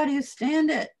 how do you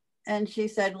stand it? And she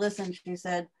said, listen, she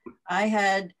said, I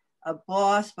had a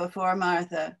boss before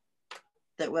Martha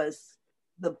that was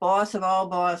the boss of all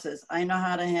bosses. I know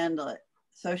how to handle it.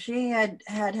 So she had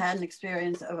an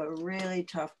experience of a really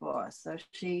tough boss. So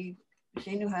she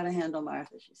knew how to handle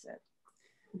Martha, she said.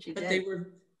 And she But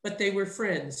did. they were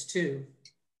friends too.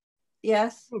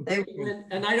 Yes. Oh, They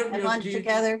And I don't had know. lunch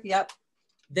together. Yep.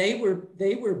 They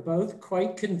were both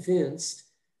quite convinced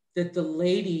that the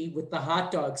lady with the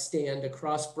hot dog stand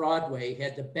across Broadway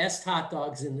had the best hot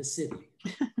dogs in the city.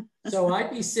 So I'd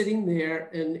be sitting there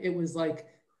and it was like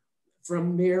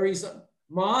from Mary's,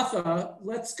 Martha,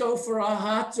 let's go for a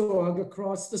hot dog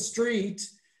across the street.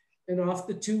 And off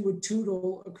the two would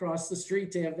tootle across the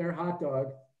street to have their hot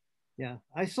dog. Yeah,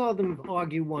 I saw them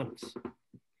argue once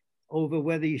over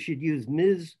whether you should use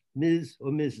Ms.,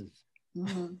 or Mrs.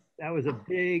 Mm-hmm. That was a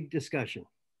big discussion.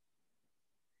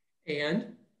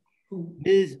 And who?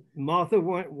 Martha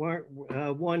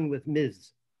won with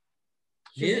Ms.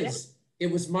 Ms.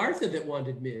 It was Martha that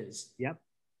wanted Ms. Yep.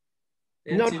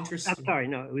 That's no, interesting. I'm sorry,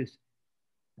 no, it was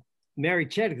Mary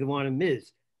Cheddick that wanted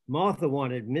Ms. Martha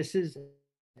wanted Mrs.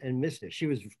 and Mr. She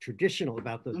was traditional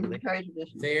about those relationships. Very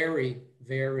traditional. Very,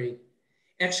 very.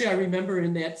 Actually, I remember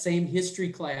in that same history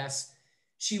class,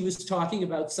 she was talking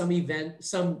about some event,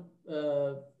 some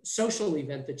social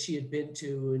event that she had been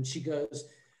to, and she goes,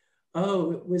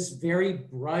 oh, it was very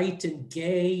bright and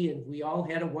gay, and we all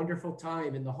had a wonderful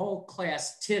time. And the whole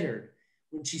class tittered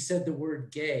when she said the word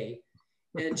gay.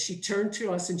 And she turned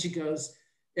to us and she goes,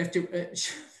 after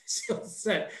she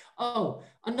said, oh,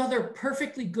 another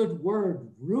perfectly good word,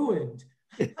 ruined.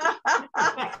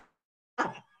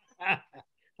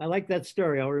 I like that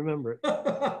story. I'll remember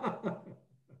it.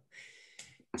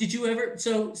 Did you ever,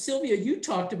 so Sylvia, you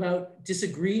talked about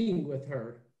disagreeing with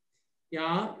her.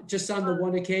 Yeah, just on the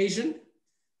one occasion?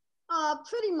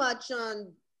 Pretty much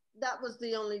that was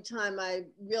the only time I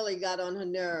really got on her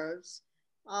nerves.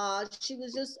 She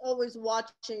was just always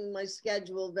watching my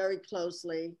schedule very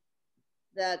closely,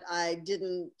 that I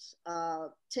didn't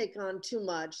take on too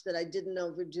much, that I didn't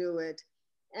overdo it.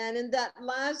 And in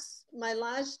my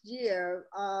last year,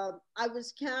 I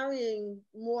was carrying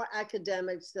more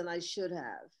academics than I should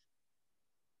have.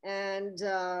 And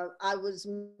I was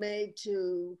made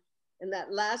to, in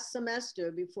that last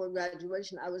semester before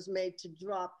graduation, I was made to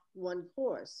drop one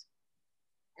course.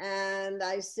 And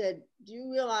I said, do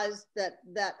you realize that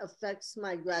that affects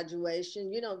my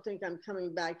graduation? You don't think I'm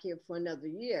coming back here for another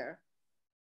year?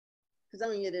 Because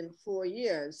I'm doing it in 4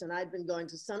 years, and I'd been going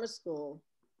to summer school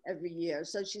every year.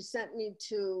 So she sent me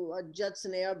to a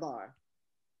Judson Air Bar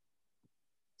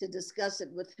to discuss it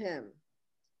with him.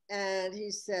 And he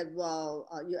said, well,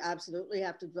 you absolutely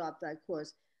have to drop that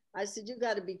course. I said, you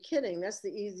got to be kidding. That's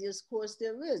the easiest course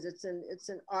there is. It's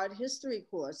an art history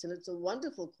course, and it's a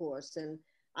wonderful course. And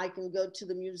I can go to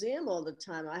the museum all the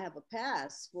time. I have a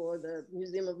pass for the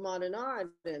Museum of Modern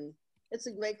Art, and it's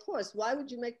a great course. Why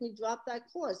would you make me drop that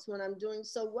course when I'm doing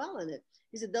so well in it?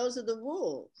 He said, those are the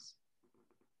rules.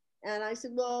 And I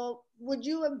said, well, would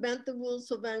you have bent the rules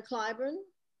for Van Cliburn?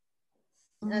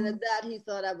 Mm-hmm. And at that, he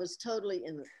thought I was totally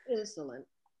insolent.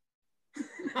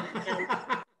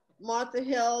 And Martha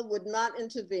Hill would not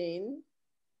intervene.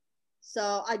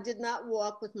 So I did not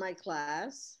walk with my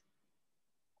class.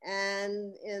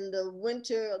 And in the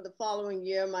winter of the following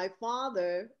year, my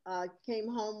father came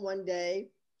home one day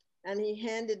and he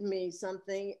handed me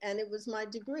something, and it was my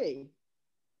degree.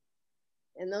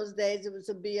 In those days, it was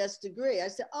a BS degree. I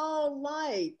said, oh,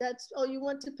 right, oh, you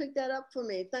want to pick that up for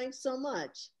me. Thanks so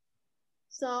much.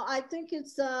 So I think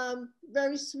it's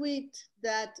very sweet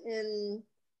that in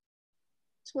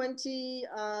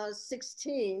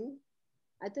 2016,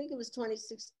 I think it was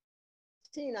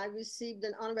 2016, I received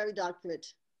an honorary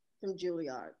doctorate from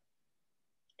Juilliard.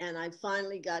 And I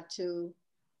finally got to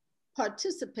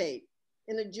participate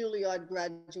in a Juilliard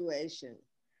graduation.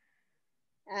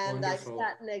 And wonderful. I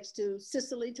sat next to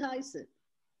Cicely Tyson.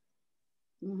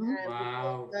 Mm-hmm. And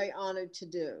wow. We were very honored to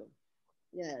do.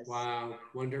 Yes. Wow,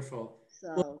 wonderful.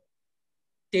 So, well,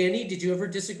 Danny, did you ever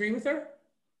disagree with her?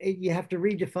 You have to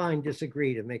redefine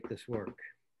disagree to make this work.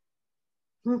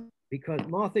 Because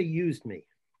Martha used me.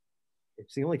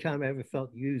 It's the only time I ever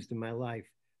felt used in my life.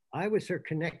 I was her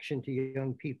connection to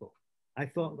young people. I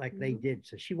thought like they did.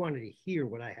 So she wanted to hear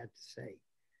what I had to say.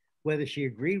 Whether she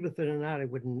agreed with it or not, I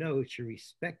wouldn't know. She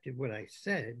respected what I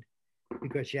said,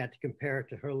 because she had to compare it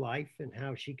to her life and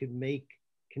how she could make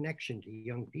connection to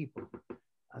young people.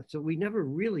 So we never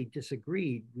really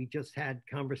disagreed. We just had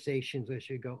conversations where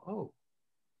she'd go,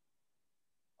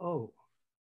 oh,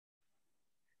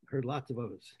 heard lots of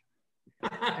O's.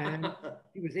 And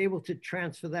she was able to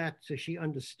transfer that so she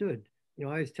understood. You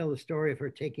know, I always tell the story of her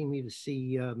taking me to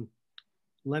see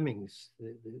Lemmings,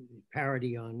 the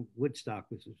parody on Woodstock,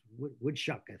 which was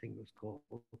Woodchuck, I think it was called.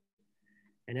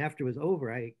 And after it was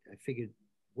over, I figured,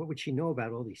 what would she know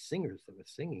about all these singers that were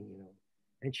singing, you know?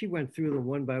 And she went through them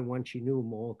one by one. She knew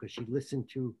them all because she listened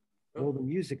to all the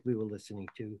music we were listening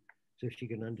to so she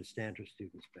could understand her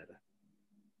students better.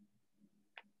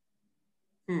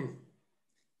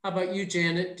 How about you,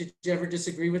 Janet? Did you ever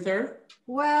disagree with her?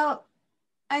 Well,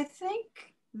 I think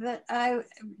that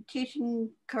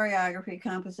teaching choreography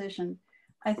composition,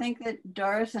 I think that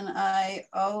Doris and I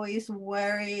always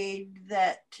worried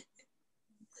that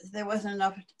there wasn't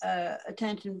enough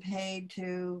attention paid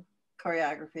to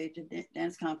choreography, to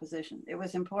dance composition. It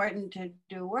was important to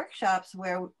do workshops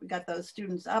where we got those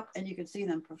students up and you could see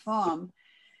them perform.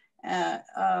 But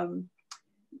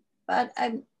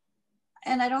I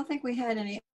don't think we had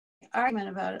any argument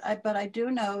about it, but I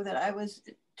do know that I was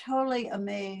totally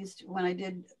amazed when I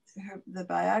did the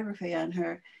biography on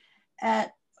her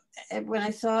when I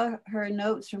saw her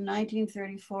notes from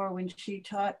 1934 when she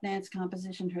taught dance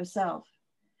composition herself.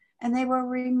 And they were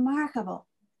remarkable,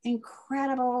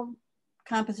 incredible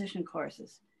composition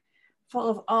courses full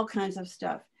of all kinds of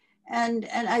stuff. And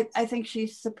I think she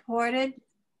supported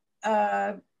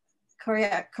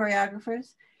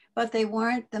choreographers, but they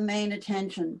weren't the main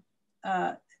attention.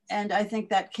 And I think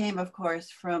that came, of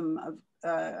course, from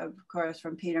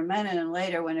Peter Menon, and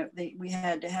later when we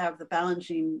had to have the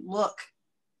Balanchine look,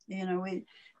 you know,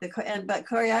 but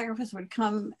choreographers would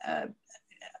come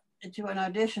to an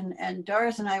audition, and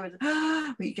Doris and I would,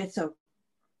 we get so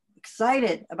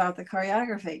excited about the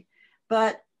choreography,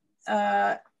 but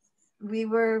I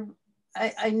knew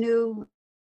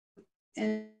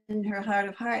in her heart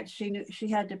of hearts, she knew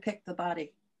she had to pick the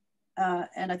body.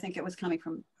 And I think it was coming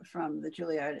from the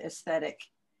Juilliard aesthetic.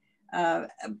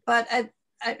 But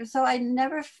so I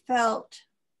never felt,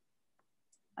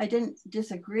 I didn't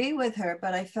disagree with her,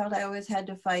 but I felt I always had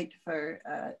to fight for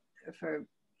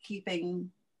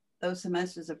keeping those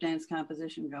semesters of dance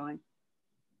composition going.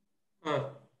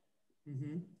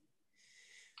 Mm-hmm.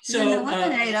 So didn't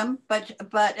eliminate them, but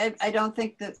I don't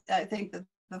think that, I think that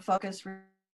the focus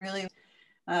really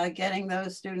getting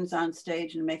those students on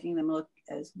stage and making them look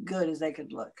as good as they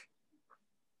could look.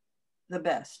 The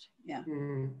best, yeah.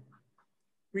 Mm.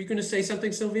 Were you going to say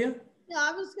something, Sylvia? Yeah,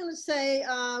 I was going to say,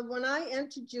 when I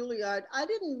entered Juilliard, I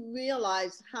didn't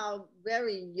realize how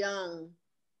very young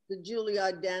the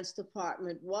Juilliard dance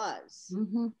department was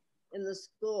in the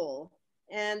school.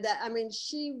 And that, I mean,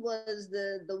 she was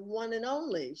the one and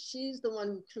only. She's the one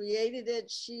who created it.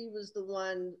 She was the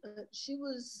one, she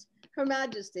was Her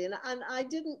Majesty. And I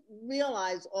didn't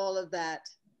realize all of that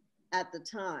at the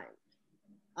time.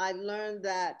 I learned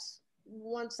that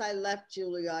once I left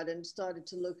Juilliard and started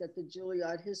to look at the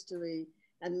Juilliard history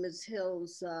and Ms.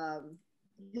 Hill's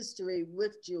history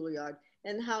with Juilliard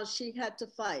and how she had to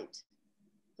fight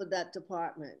for that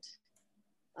department,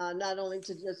 not only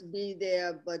to just be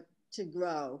there, but to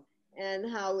grow, and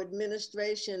how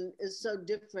administration is so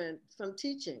different from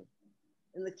teaching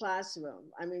in the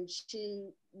classroom. I mean,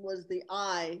 she was the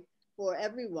eye for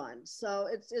everyone. So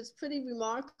it's pretty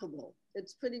remarkable.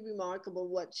 It's pretty remarkable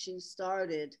what she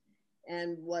started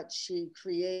and what she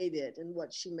created and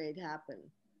what she made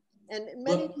happen. And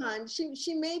many times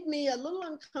she made me a little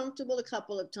uncomfortable a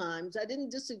couple of times. I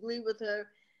didn't disagree with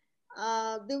her.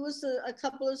 There was a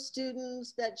couple of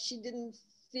students that she didn't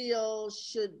feel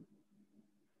should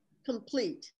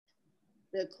complete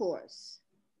their course.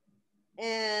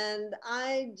 And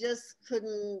I just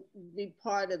couldn't be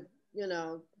part of, you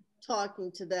know,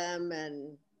 talking to them,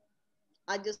 and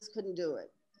I just couldn't do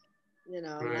it. You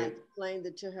know, right. And I explained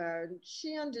it to her, and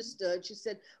she understood. She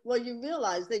said, well, you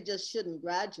realize they just shouldn't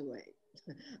graduate.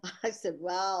 I said,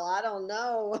 well, I don't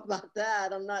know about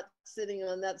that. I'm not sitting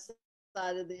on that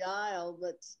side of the aisle,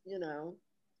 but you know.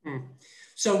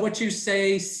 So what you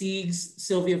say segues,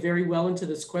 Sylvia, very well into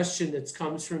this question that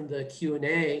comes from the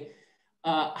Q&A.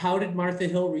 How did Martha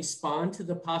Hill respond to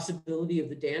the possibility of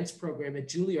the dance program at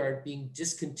Juilliard being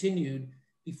discontinued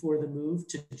before the move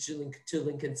to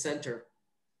Lincoln Center?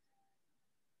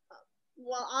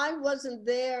 Well, I wasn't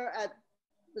there at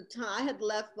the time. I had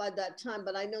left by that time,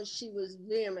 but I know she was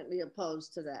vehemently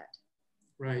opposed to that.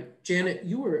 Right. Janet,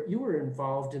 you were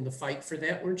involved in the fight for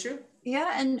that, weren't you?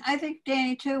 Yeah, and I think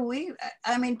Danny too.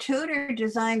 I mean, Tudor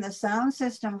designed the sound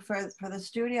system for the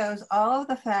studios. All of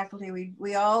the faculty,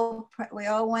 we all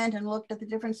went and looked at the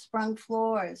different sprung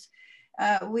floors.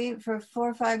 We for 4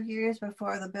 or 5 years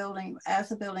before the building, as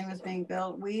the building was being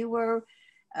built, we were.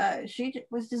 She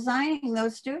was designing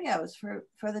those studios for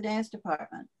the dance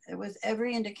department. It was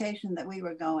every indication that we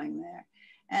were going there,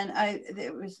 and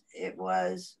it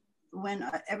was when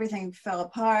everything fell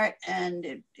apart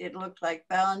and it looked like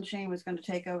Balanchine was going to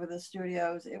take over the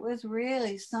studios. It was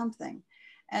really something,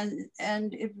 and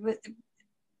it was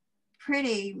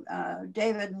pretty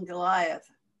David and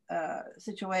Goliath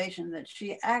situation that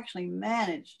she actually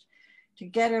managed to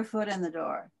get her foot in the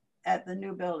door at the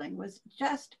new building was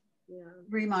just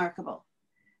remarkable.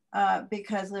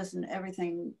 Because listen,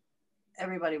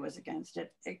 everybody was against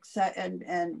it, except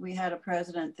and we had a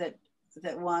president that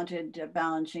wanted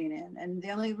Balanchine in, and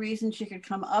the only reason she could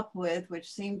come up with, which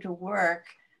seemed to work,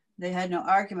 they had no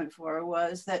argument for,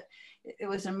 was that it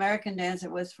was American dance.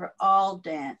 It was for all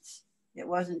dance. It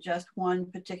wasn't just one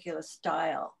particular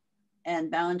style, and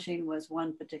Balanchine was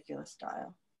one particular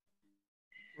style.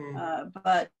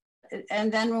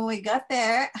 And then when we got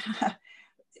there,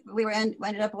 we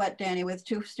ended up, what, Danny, with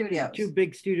 2 studios. 2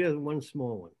 big studios and 1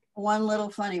 small one. One little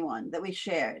funny one that we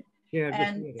shared.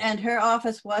 Yeah, and her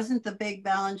office wasn't the big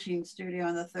Balanchine studio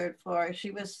on the 3rd floor.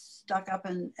 She was stuck up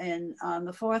in on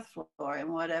the 4th floor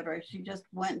and whatever. She just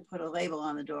went and put a label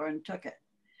on the door and took it.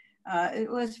 It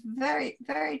was very,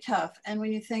 very tough. And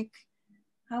when you think,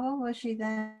 how old was she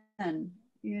then?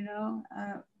 You know,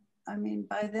 I mean,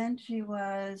 by then she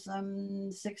was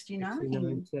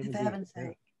 69, for heaven's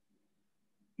sake.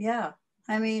 Yeah,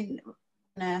 I mean,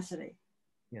 tenacity.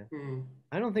 Yeah.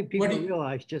 I don't think people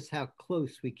realize just how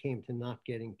close we came to not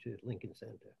getting to Lincoln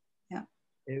Center. Yeah.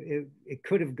 It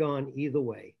could have gone either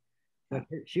way. But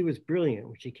she was brilliant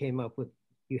when she came up with,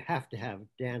 you have to have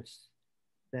dance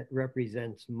that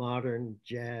represents modern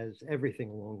jazz, everything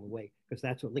along the way, because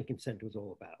that's what Lincoln Center was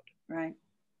all about. Right.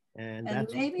 And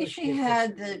that's maybe she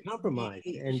had the compromise.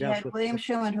 She had William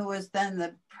Schuman, who was then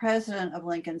the president of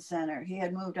Lincoln Center. He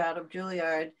had moved out of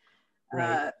Juilliard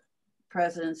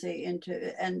presidency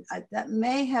into, and that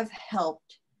may have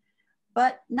helped,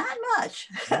 but not much.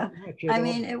 I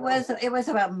mean, it was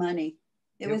about money.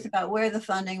 It was about where the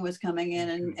funding was coming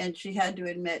in, and she had to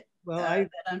admit that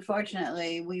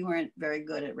unfortunately we weren't very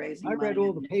good at raising money. I read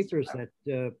all the papers that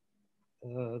the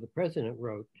president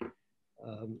wrote,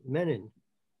 Menon,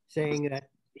 saying that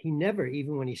he never,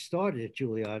 even when he started at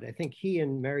Juilliard, I think he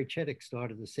and Mary Cheddick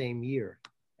started the same year,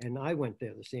 and I went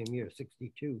there the same year,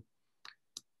 62,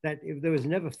 that there was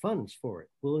never funds for it.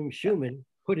 William Schuman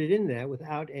put it in there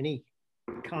without any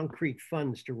concrete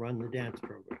funds to run the dance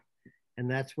program. And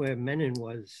that's where Menon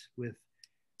was with,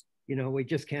 you know, we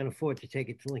just can't afford to take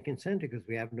it to Lincoln Center because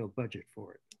we have no budget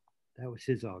for it. That was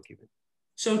his argument.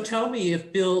 So tell me,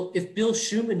 if Bill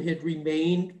Schuman had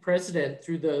remained president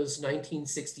through those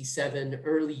 1967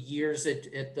 early years at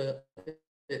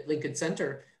Lincoln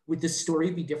Center, would this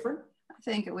story be different? I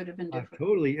think it would have been different.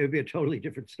 It would be a totally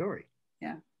different story.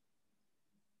 Yeah.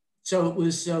 So it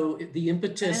was the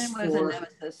impetus for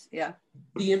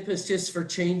the impetus for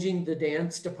changing the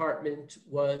dance department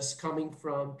was coming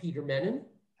from Peter Menon?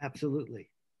 Absolutely.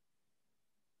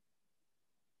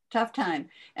 Tough time.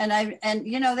 And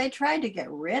you know, they tried to get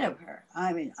rid of her.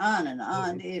 I mean, on and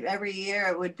on. Every year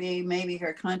it would be, maybe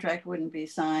her contract wouldn't be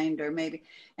signed, or maybe,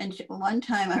 and one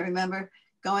time I remember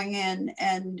going in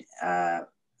and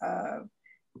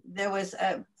there was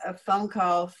a phone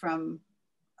call from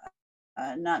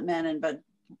not Menon, but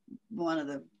one of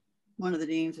the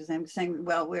deans was saying,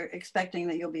 well, we're expecting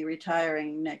that you'll be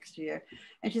retiring next year.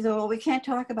 And she said, well, we can't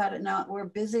talk about it now. We're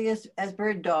busy as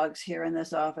bird dogs here in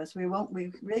this office. We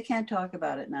really can't talk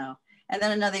about it now. And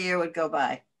then another year would go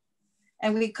by.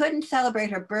 And we couldn't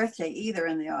celebrate her birthday either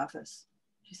in the office.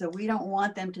 She said, we don't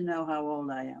want them to know how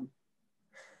old I am.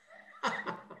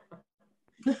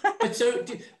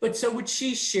 But so would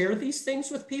she share these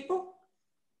things with people?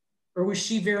 Or was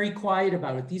she very quiet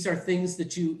about it? These are things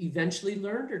that you eventually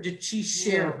learned, or did she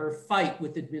share her fight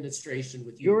with administration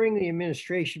with you? During the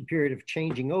administration period of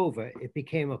changing over, it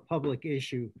became a public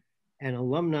issue, and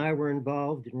alumni were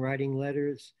involved in writing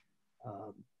letters.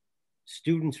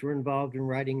 Students were involved in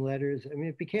writing letters. I mean,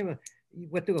 it became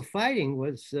what they were fighting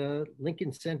was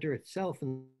Lincoln Center itself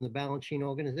and the Balanchine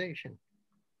organization,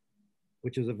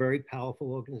 which was a very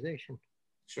powerful organization.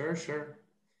 Sure, sure.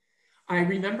 I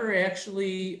remember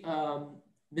actually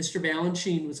Mr.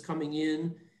 Balanchine was coming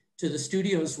in to the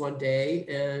studios one day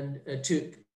and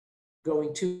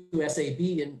going to SAB,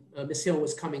 and Miss Hill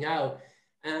was coming out.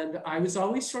 And I was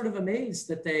always sort of amazed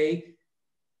that they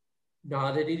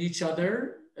nodded at each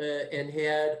other and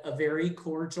had a very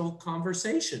cordial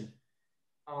conversation.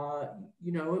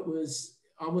 You know, it was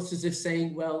almost as if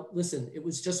saying, well, listen, it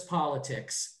was just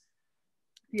politics.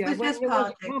 Yeah, It was just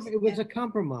politics. It was a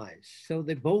compromise. So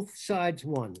they both sides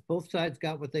won. Both sides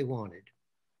got what they wanted.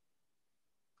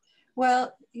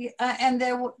 Well, and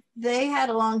they had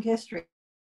a long history.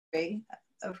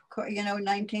 Of course, you know,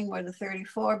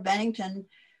 1934, Bennington,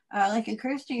 Lincoln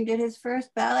Kirstein did his first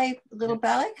little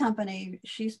ballet company.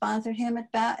 She sponsored him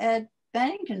at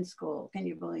Bennington School. Can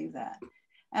you believe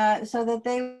that? So that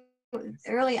they,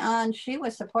 early on, she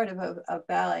was supportive of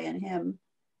ballet and him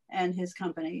and his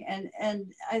company.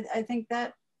 And I think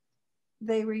that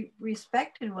they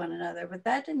respected one another, but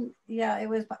that didn't, yeah, it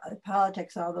was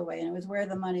politics all the way. And it was where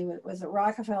the money was it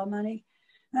Rockefeller money?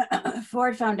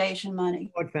 Ford Foundation money.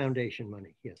 Ford Foundation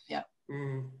money, yes. Yeah.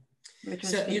 Mm. Which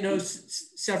was So, you know,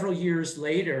 several years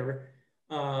later,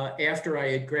 after I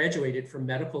had graduated from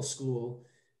medical school,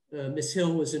 Ms.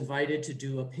 Hill was invited to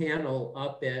do a panel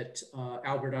up at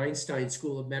Albert Einstein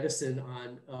School of Medicine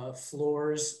on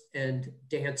floors and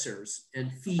dancers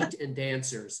and feet and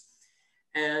dancers.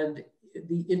 And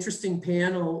the interesting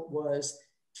panel was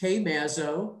Kay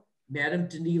Mazzo, Madame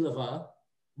Danilova,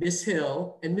 Miss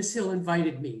Hill, and Miss Hill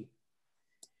invited me.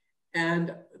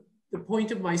 And the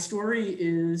point of my story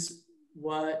is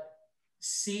what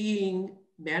seeing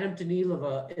Madame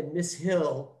Danilova and Miss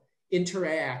Hill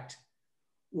interact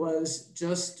was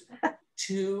just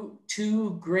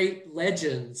two great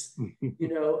legends, you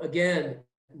know, again,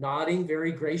 nodding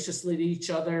very graciously to each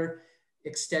other,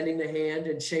 extending the hand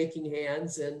and shaking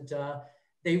hands. And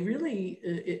they really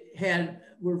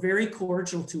were very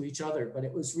cordial to each other, but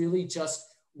it was really just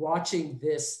watching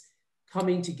this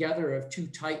coming together of two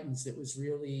titans that was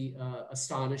really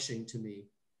astonishing to me.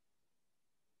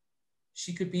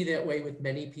 She could be that way with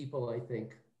many people, I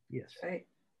think. Yes. Right.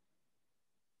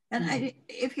 And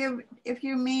if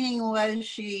your meaning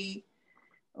was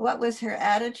what was her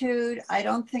attitude?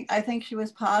 I think she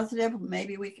was positive.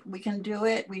 Maybe we can do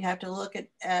it. We have to look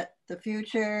at the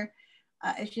future.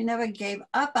 She never gave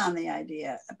up on the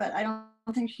idea, but I don't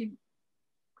think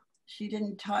she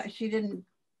didn't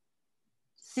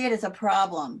see it as a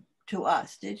problem to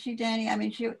us, did she, Danny? I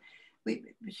mean,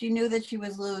 she knew that she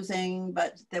was losing,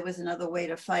 but there was another way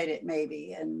to fight it,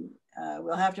 maybe. And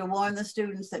we'll have to warn the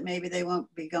students that maybe they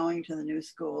won't be going to the new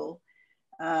school.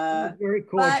 Very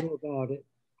cordial about it.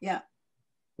 Yeah.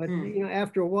 But you know,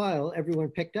 after a while, everyone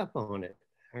picked up on it.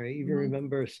 I even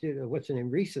remember a student, what's her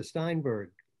name, Risa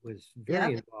Steinberg, was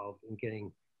very involved in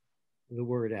getting the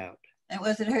word out. And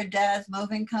was it her dad's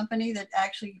moving company that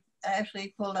actually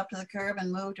pulled up to the curb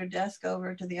and moved her desk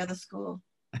over to the other school?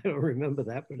 I don't remember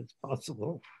that, but it's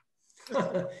possible.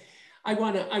 I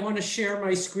want to share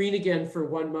my screen again for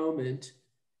one moment.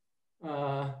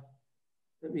 Let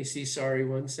me see, sorry,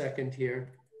 1 second here.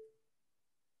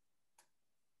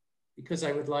 Because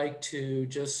I would like to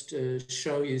just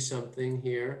show you something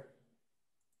here.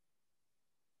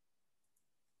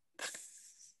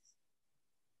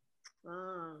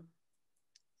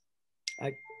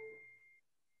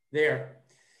 There.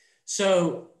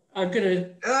 So I'm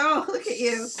gonna look at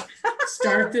you.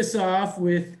 start this off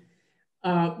with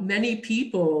many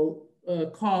people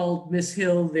called Miss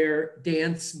Hill their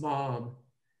dance mom,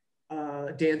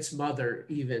 dance mother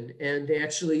even. And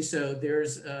actually, so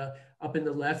there's up in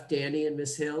the left, Danny and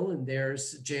Miss Hill, and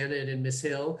there's Janet and Miss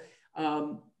Hill.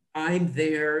 I'm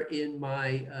there in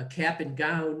my cap and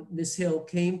gown. Miss Hill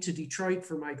came to Detroit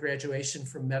for my graduation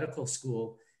from medical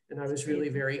school, and I was really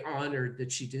very honored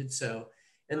that she did so.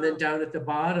 And then down at the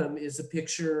bottom is a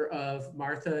picture of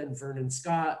Martha and Vernon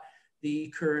Scott, the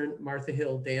current Martha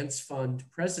Hill Dance Fund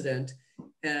president,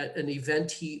 at an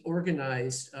event he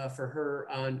organized for her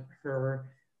on her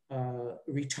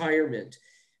retirement.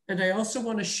 And I also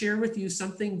want to share with you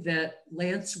something that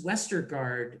Lance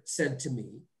Westergaard sent to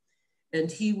me. And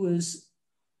he was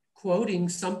quoting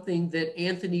something that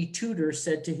Anthony Tudor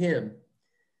said to him.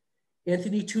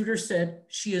 Anthony Tudor said,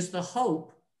 "She is the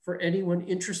hope for anyone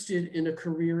interested in a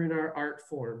career in our art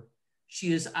form.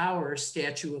 She is our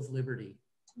Statue of Liberty."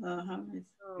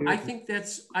 I think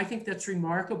that's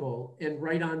remarkable and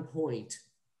right on point.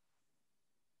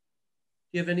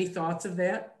 Do you have any thoughts of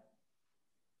that?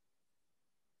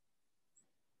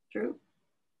 True.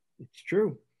 It's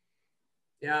true.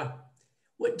 Yeah.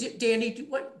 What, Danny?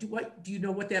 Do you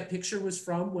know what that picture was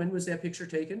from? When was that picture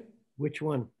taken? Which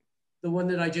one? The one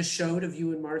that I just showed of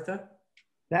you and Martha.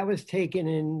 That was taken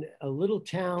in a little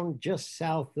town just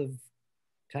south of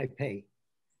Taipei,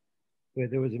 where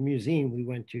there was a museum we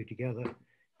went to together.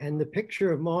 And the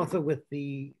picture of Martha with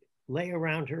lay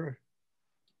around her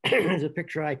is a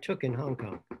picture I took in Hong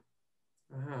Kong.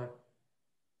 Uh-huh.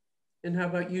 And how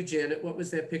about you, Janet? What was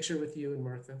that picture with you and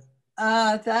Martha?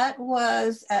 That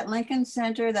was at Lincoln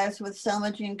Center. That's with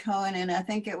Selma Jean Cohen, and I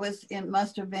think it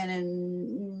must have been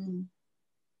in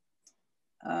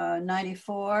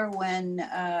 94 when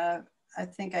I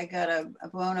think I got a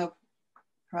Bono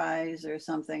Prize or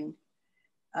something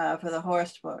for the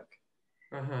horse book.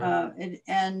 Uh-huh.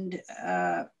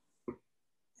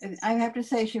 I have to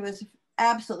say she was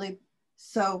absolutely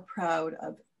so proud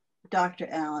of Dr.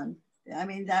 Allen. I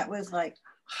mean, that was like,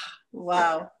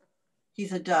 wow,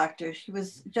 he's a doctor. She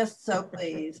was just so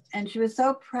pleased. And she was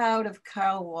so proud of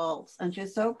Karl Waltz. And she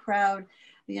was so proud,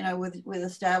 you know, with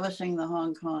establishing the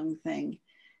Hong Kong thing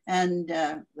and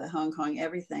the Hong Kong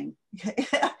everything.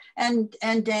 and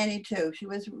Danny too. She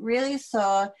was really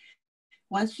saw,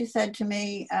 once she said to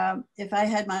me, if I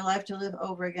had my life to live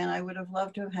over again, I would have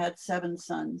loved to have had 7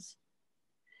 sons.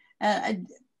 And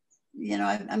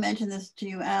I mentioned this to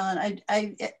you, Alan.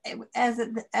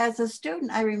 As a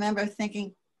student, I remember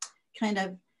thinking, kind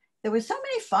of, there were so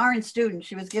many foreign students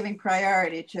she was giving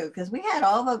priority to, because we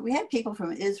had people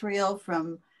from Israel,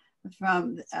 from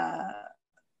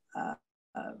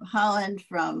Holland,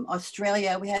 from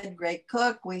Australia. We had Greg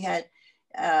Cook. We had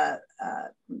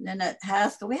Nanette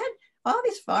Haskell. We had all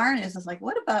these foreigners. It's like,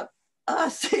 what about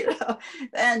us? To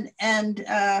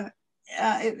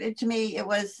me, it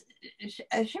was,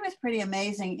 she was pretty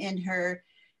amazing in her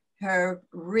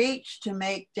reach to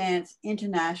make dance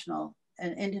international,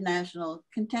 and international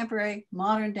contemporary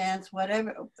modern dance,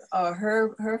 whatever, or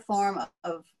her form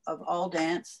of all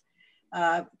dance,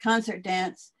 concert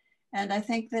dance. And I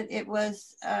think that it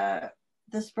was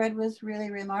the spread was really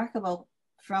remarkable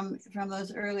from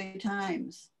those early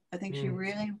times. I think she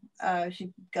really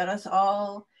she got us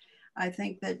all. I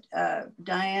think that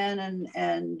Diane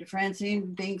and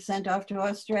Francine being sent off to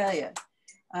Australia,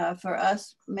 for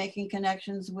us making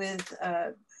connections with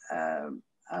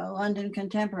London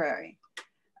Contemporary.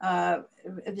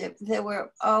 There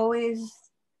were always,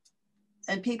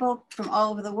 and people from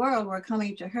all over the world were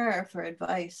coming to her for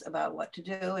advice about what to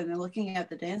do, and they're looking at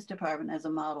the dance department as a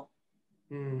model.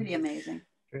 Pretty amazing.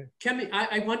 Kemi,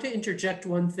 I want to interject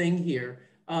one thing here.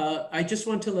 I just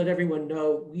want to let everyone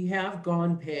know we have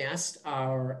gone past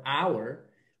our hour,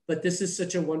 but this is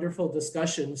such a wonderful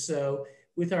discussion. So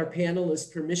with our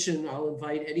panelists' permission, I'll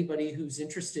invite anybody who's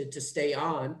interested to stay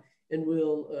on, and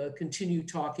we'll continue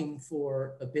talking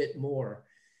for a bit more.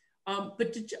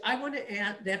 But I want to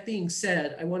add, that being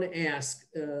said, I want to ask,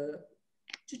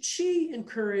 did she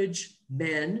encourage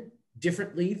men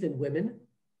differently than women?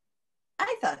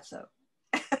 I thought so.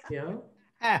 Yeah.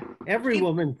 Every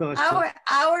woman thought so.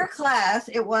 Our class,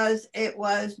 it was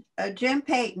Jim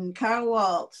Payton, Karl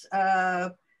Waltz,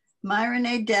 Myron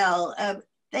Adele.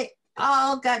 They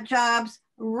all got jobs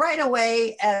right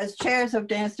away as chairs of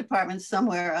dance departments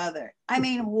somewhere or other. I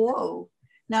mean, whoa.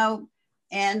 Now,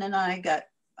 Ann and I got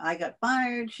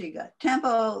Barnard, she got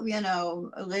Temple,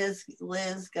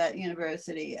 Liz got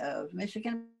University of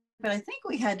Michigan. But I think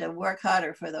we had to work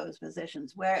harder for those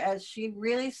positions, whereas she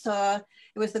really saw,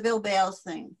 it was the Bill Bales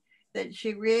thing, that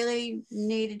she really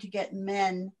needed to get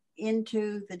men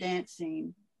into the dance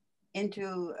scene,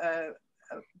 into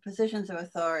positions of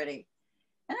authority.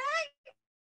 And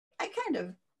I kind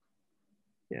of.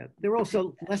 Yeah, there were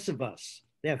also less of us.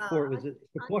 Therefore,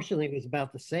 proportionally, it was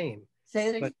about the same. Say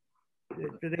that again.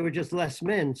 But there were just less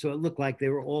men, so it looked like they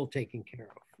were all taken care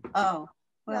of. Oh.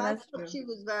 Well, yeah, that's true. She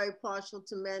was very partial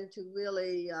to men to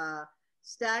really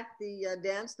stack the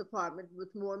dance department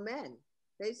with more men.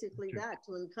 Basically that,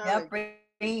 to encourage.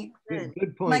 Yep,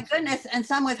 good point. My goodness, and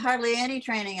some with hardly any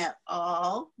training at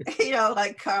all.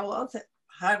 Like Karl Waltz,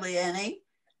 hardly any.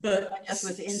 But I just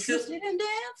was interested in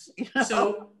dance.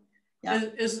 So yeah.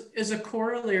 as a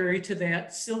corollary to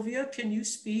that, Sylvia, can you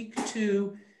speak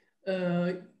to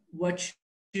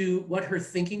what her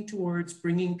thinking towards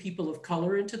bringing people of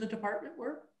color into the department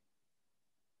were?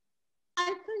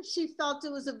 I think she felt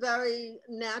it was a very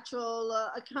natural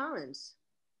occurrence.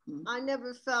 I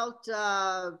never felt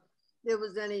there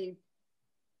was any,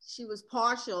 she was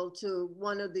partial to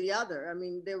one or the other. I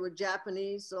mean, there were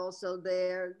Japanese also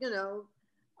there,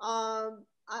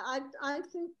 I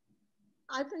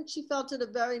think she felt it a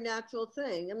very natural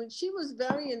thing. I mean, she was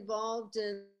very involved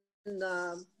in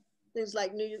things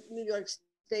like New York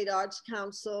State Arts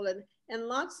Council and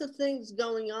lots of things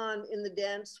going on in the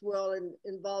dance world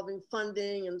involving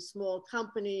funding and small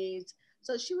companies.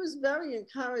 So she was very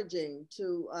encouraging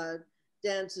to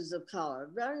dancers of color,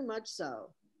 very much so.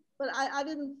 But I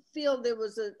didn't feel there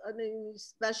was any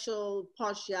special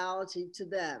partiality to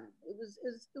them. It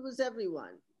was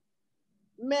everyone.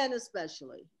 men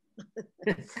especially.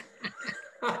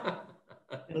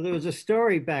 There was a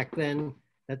story back then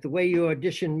that the way you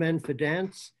auditioned men for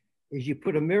dance is you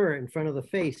put a mirror in front of the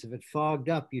face. If it fogged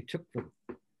up, you took them.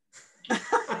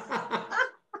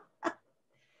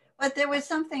 But there was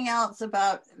something else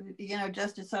about, you know,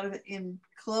 just a sort of in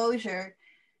closure.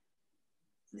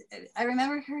 I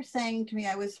remember her saying to me,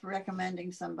 I was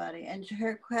recommending somebody, and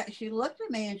she looked at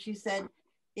me and she said,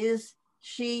 "Is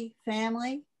she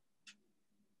family?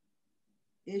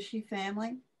 Is she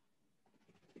family?"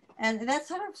 And that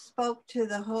sort of spoke to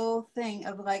the whole thing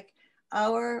of like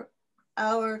our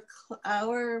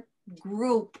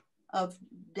group of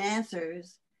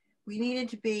dancers. We needed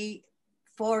to be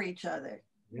for each other.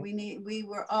 Yep. We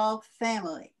were all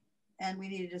family, and we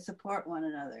needed to support one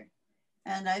another.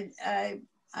 And I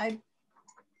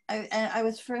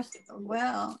was first,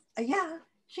 well, yeah,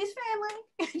 she's family.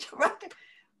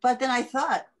 But then I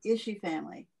thought, is she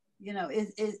family? You know,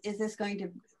 is this going to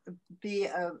be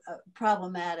a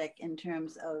problematic in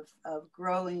terms of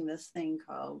growing this thing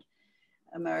called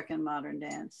American modern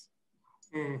dance?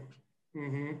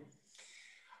 Mm-hmm.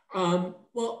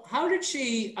 Well,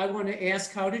 I want to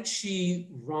ask, how did she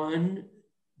run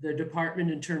the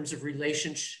department in terms of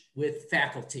relationship with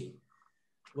faculty?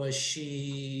 Was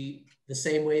she the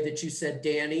same way that you said,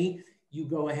 Danny, you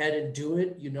go ahead and do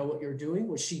it, you know what you're doing?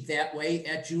 Was she that way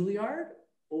at Juilliard,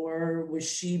 or was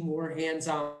she more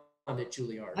hands-on at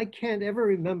Juilliard? I can't ever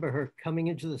remember her coming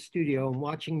into the studio and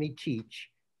watching me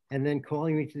teach and then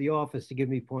calling me to the office to give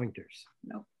me pointers.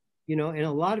 No. You know, in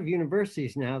a lot of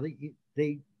universities now,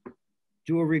 they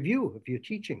do a review if you're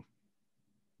teaching.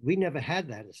 We never had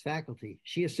that as faculty.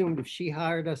 She assumed if she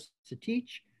hired us to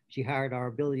teach, she hired our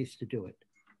abilities to do it,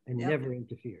 and yep. Never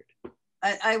interfered.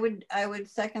 I would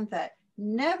second that.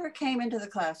 Never came into the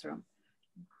classroom,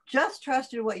 just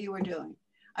trusted what you were doing.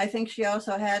 I think she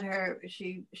also had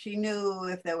she knew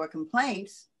if there were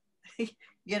complaints,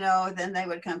 you know, then they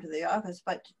would come to the office.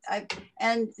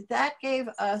 And that gave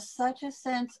us such a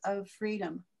sense of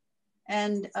freedom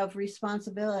and of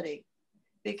responsibility,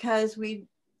 because when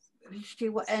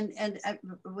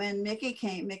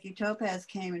Mickey Topaz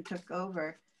came and took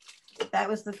over, that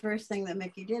was the first thing that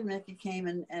Mickey did. Mickey came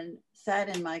and sat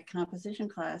in my composition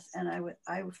class, and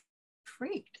I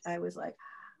freaked. I was like,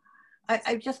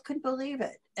 I just couldn't believe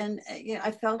it. And you know,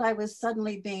 I felt I was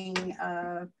suddenly being,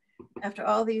 after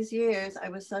all these years, I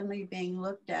was suddenly being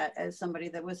looked at as somebody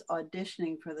that was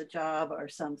auditioning for the job or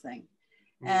something.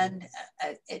 Mm. And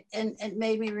it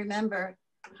made me remember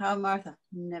how Martha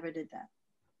never did that.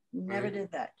 Never right.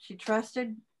 did that. She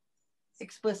trusted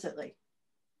explicitly.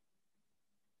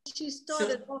 She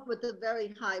started off with a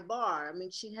very high bar. I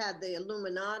mean, she had the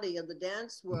Illuminati of the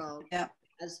dance world yeah.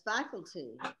 as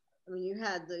faculty. I mean, you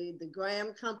had the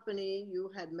Graham Company, you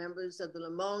had members of the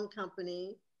Limon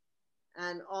Company,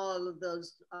 and all of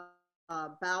those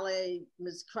ballet,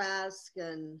 Ms. Krask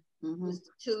and mm-hmm. Mr.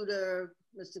 Tudor,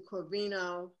 Mr.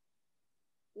 Corvino.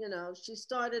 You know, she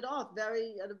started off at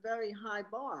a very high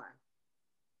bar.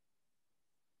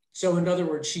 So in other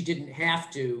words, she didn't have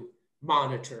to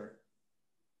monitor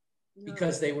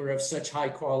because they were of such high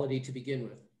quality to begin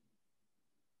with.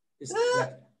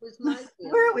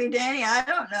 Where are we, Danny? I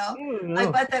don't know.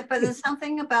 But there's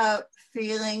something about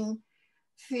feeling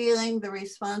the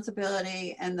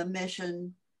responsibility and the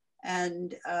mission,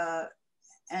 and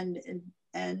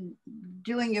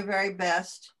doing your very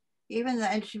best.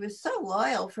 And she was so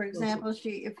loyal. For example, if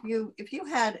you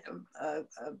had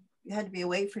you had to be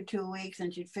away for 2 weeks,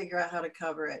 and she'd figure out how to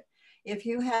cover it. If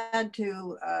you had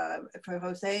to, if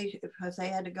Jose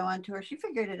had to go on tour, she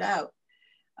figured it out.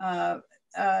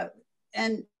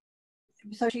 And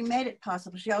so she made it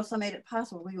possible. She also made it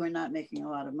possible. We were not making a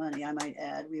lot of money, I might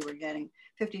add. We were getting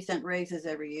 50-cent raises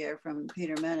every year from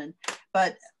Peter Menon.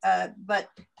 But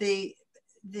we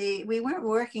weren't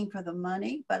working for the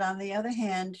money. But on the other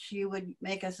hand, she would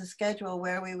make us a schedule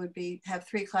where we would have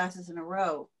 3 classes in a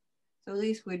row. So at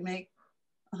least we'd make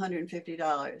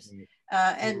 $150.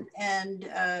 And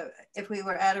if we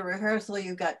were at a rehearsal,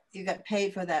 you got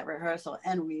paid for that rehearsal.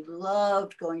 And we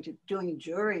loved doing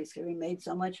juries, because we made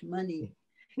so much money,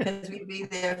 because we'd be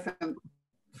there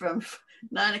from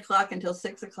 9 o'clock until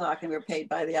 6 o'clock, and we were paid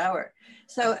by the hour.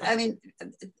 So I mean,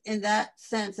 in that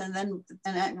sense, when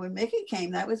Mickey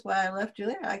came, that was why I left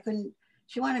Juilliard.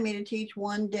 She wanted me to teach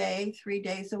 1 day, 3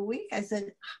 days a week. I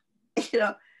said, you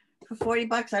know, for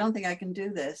 $40, I don't think I can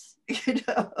do this, you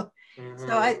know.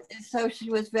 Mm-hmm. So she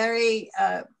was very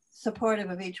supportive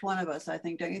of each one of us, I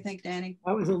think. Don't you think, Danny?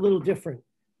 I was a little different.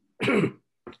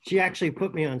 She actually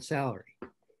put me on salary.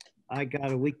 I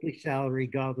got a weekly salary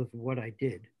regardless of what I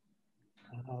did.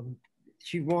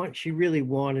 She really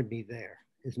wanted me there.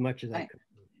 as much as I could.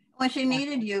 When she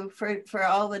needed you for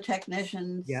all the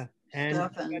technicians. Yeah. And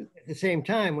stuff and at the same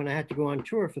time, when I had to go on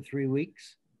tour for 3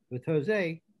 weeks with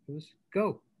Jose, it was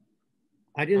go.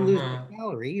 I didn't lose my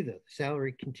salary either. The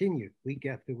salary continued week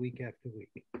after week after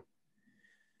week.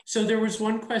 So there was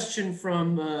one question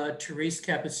from Therese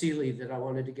Capicilli that I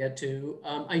wanted to get to.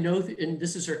 I know, and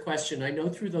this is her question, I know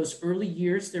through those early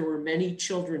years, there were many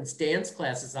children's dance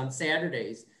classes on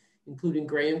Saturdays, including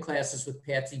Graham classes with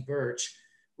Patsy Birch.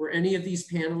 Were any of these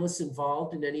panelists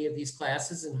involved in any of these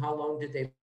classes, and how long did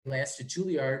they last at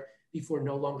Juilliard before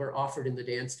no longer offered in the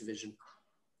dance division?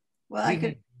 Well, I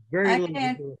could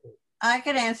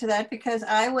answer that because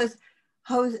I was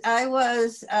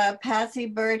Patsy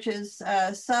Birch's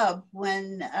sub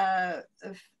when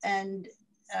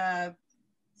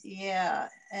yeah,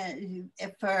 and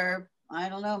for I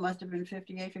don't know, must have been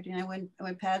 58, 59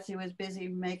 when Patsy was busy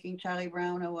making Charlie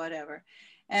Brown or whatever.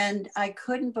 And I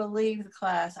couldn't believe the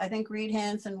class. I think Reed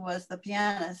Hansen was the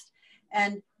pianist,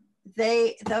 and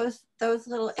those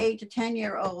little 8 to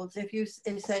 10-year-olds, if you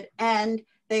said and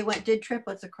they did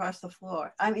triplets across the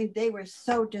floor. I mean, they were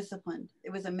so disciplined.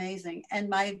 It was amazing. And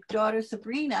my daughter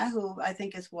Sabrina, who I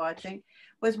think is watching,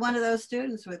 was one of those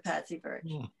students with Patsy Birch.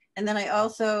 Yeah. And then I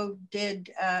also did,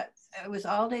 it was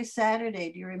all day Saturday.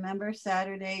 Do you remember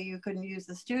Saturday? You couldn't use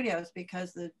the studios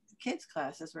because the kids'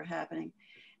 classes were happening.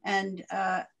 And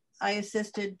I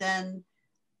assisted then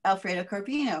Alfredo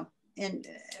Corvino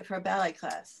for a ballet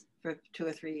class for 2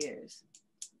 or 3 years.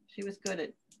 She was good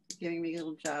at giving me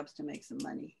little jobs to make some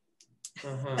money.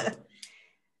 Do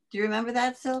you remember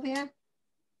that, Sylvia?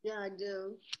 Yeah, I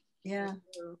do. Yeah. I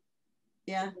do.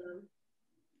 Yeah.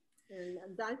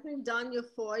 And I think Danya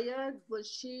Foya, was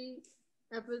she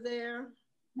ever there?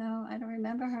 No, I don't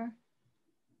remember her.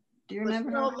 Do you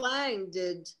remember her? Pearl Lang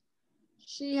did.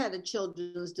 She had a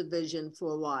children's division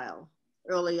for a while,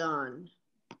 early on.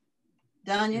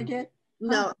 Danya did?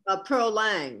 No, Pearl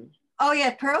Lang. Oh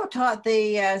yeah, Pearl taught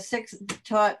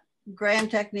taught Graham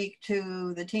technique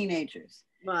to the teenagers.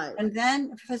 Right. And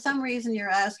then for some reason you're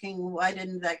asking why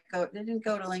didn't that go? They didn't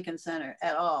go to Lincoln Center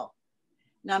at all.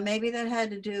 Now maybe that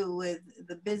had to do with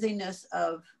the busyness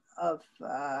of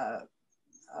the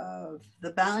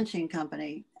balancing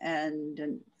company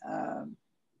and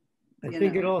I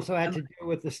think it also had to do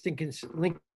with the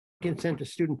Lincoln Center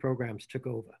student programs took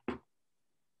over.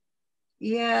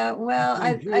 Yeah, well,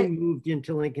 I moved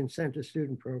into Lincoln Center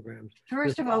student programs.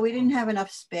 First of all, we didn't have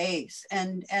enough space,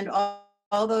 and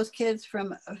all those kids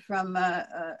from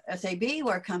SAB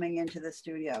were coming into the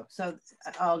studio, so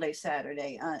all day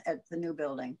Saturday at the new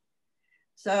building.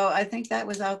 So I think that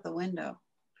was out the window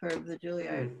for the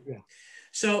Juilliard. Yeah.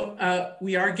 So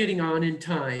we are getting on in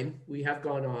time. We have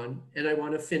gone on, and I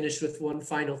want to finish with one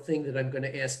final thing that I'm going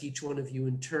to ask each one of you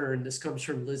in turn. This comes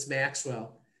from Liz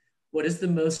Maxwell. What is the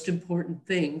most important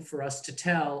thing for us to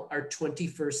tell our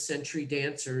 21st century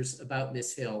dancers about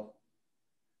Miss Hill?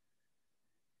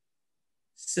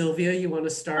 Sylvia, you want to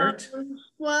start?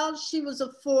 Well, she was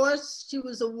a force. She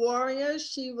was a warrior.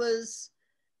 She was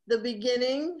the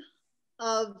beginning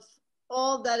of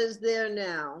all that is there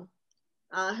now.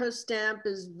 Her stamp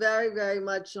is very, very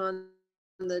much on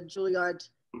the Juilliard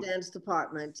Dance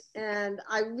Department. And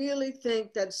I really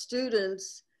think that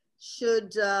students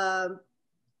should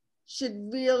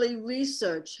really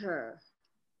research her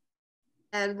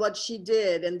and what she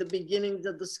did and the beginnings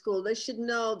of the school. They should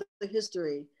know the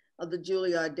history of the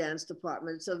Juilliard Dance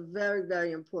Department. It's a very,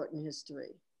 very important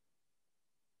history.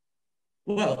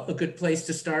 Well, a good place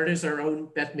to start is our own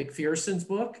Beth McPherson's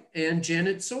book and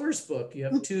Janet Soar's book. You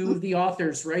have two of the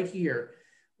authors right here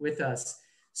with us.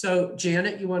 So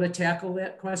Janet, you want to tackle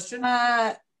that question?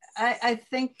 I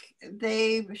think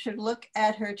they should look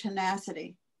at her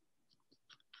tenacity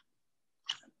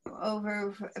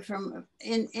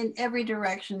in every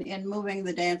direction in moving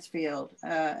the dance field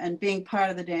and being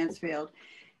part of the dance field.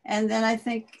 And then I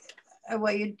think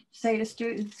what you say to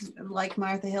students like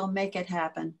Martha Hill, make it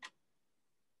happen.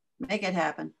 Make it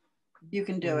happen. You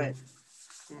can do it.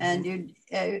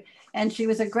 And she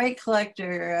was a great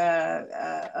collector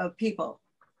of people.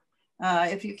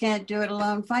 If you can't do it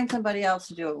alone, find somebody else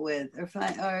to do it with,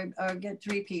 or get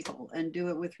 3 people and do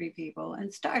it with 3 people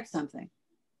and start something.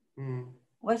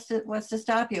 What's to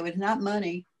stop you? It's not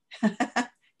money.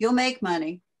 You'll make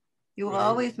money. You will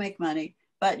always make money,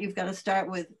 but you've got to start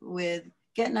with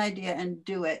get an idea and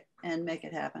do it and make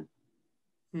it happen.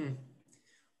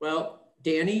 Well,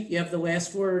 Danny, you have the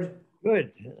last word.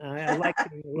 Good. I like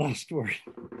the last word.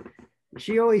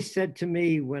 She always said to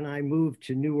me when I moved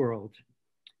to New World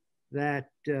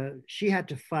that she had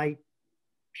to fight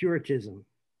Puritanism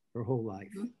her whole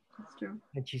life. That's true.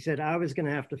 And she said, I was going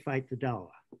to have to fight the dollar.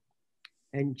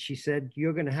 And she said,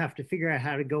 you're going to have to figure out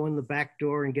how to go in the back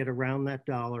door and get around that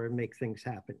dollar and make things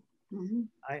happen. Mhm.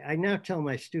 I now tell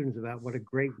my students about what a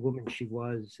great woman she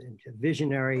was and a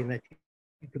visionary, and that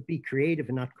you could be creative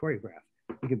and not choreograph.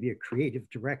 You could be a creative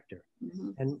director.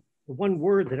 Mhm. And the one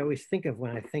word that I always think of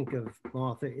when I think of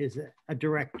Martha is a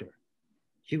director.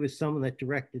 She was someone that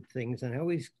directed things. And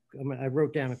I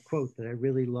wrote down a quote that I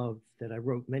really loved that I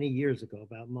wrote many years ago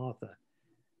about Martha.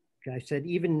 I said,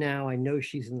 even now, I know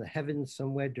she's in the heavens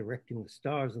somewhere, directing the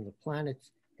stars and the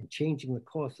planets and changing the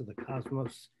course of the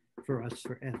cosmos for us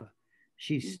forever.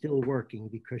 She's still working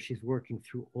because she's working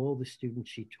through all the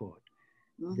students she taught.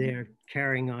 Mhm. They're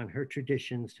carrying on her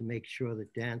traditions to make sure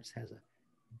that dance has a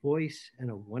voice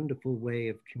and a wonderful way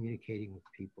of communicating with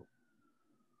people.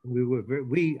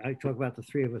 I talk about the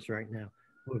three of us right now.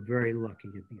 We're very lucky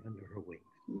to be under her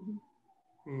wing.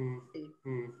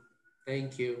 Mhm.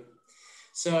 Thank you.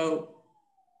 So,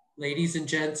 ladies and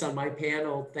gents on my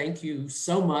panel, thank you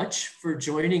so much for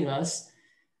joining us.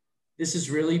 This has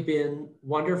really been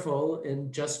wonderful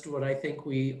and just what I think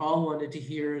we all wanted to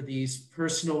hear, these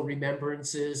personal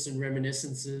remembrances and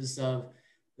reminiscences of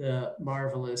the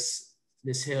marvelous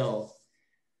Miss Hill.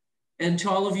 And to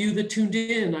all of you that tuned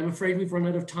in, I'm afraid we've run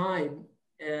out of time.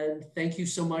 And thank you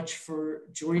so much for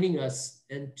joining us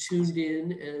and tuned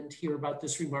in and hear about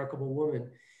this remarkable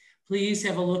woman. Please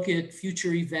have a look at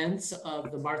future events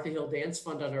of the Martha Hill Dance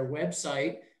Fund on our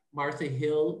website,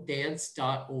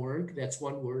 marthahilldance.org. That's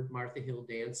one word,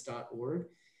 marthahilldance.org.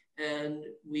 And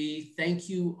we thank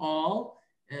you all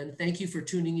and thank you for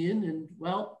tuning in. And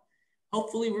well,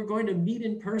 hopefully we're going to meet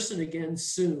in person again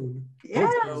soon.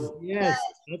 Yes. So, Yes.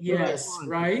 yes,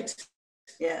 right?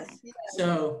 Yes.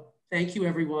 So thank you,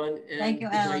 everyone. And Thank you,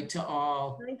 good Alan. night to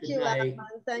all. Thank Good you, night.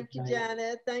 Alan. Thank you, Good night.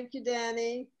 Janet. Thank you,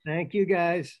 Danny. Thank you,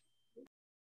 guys.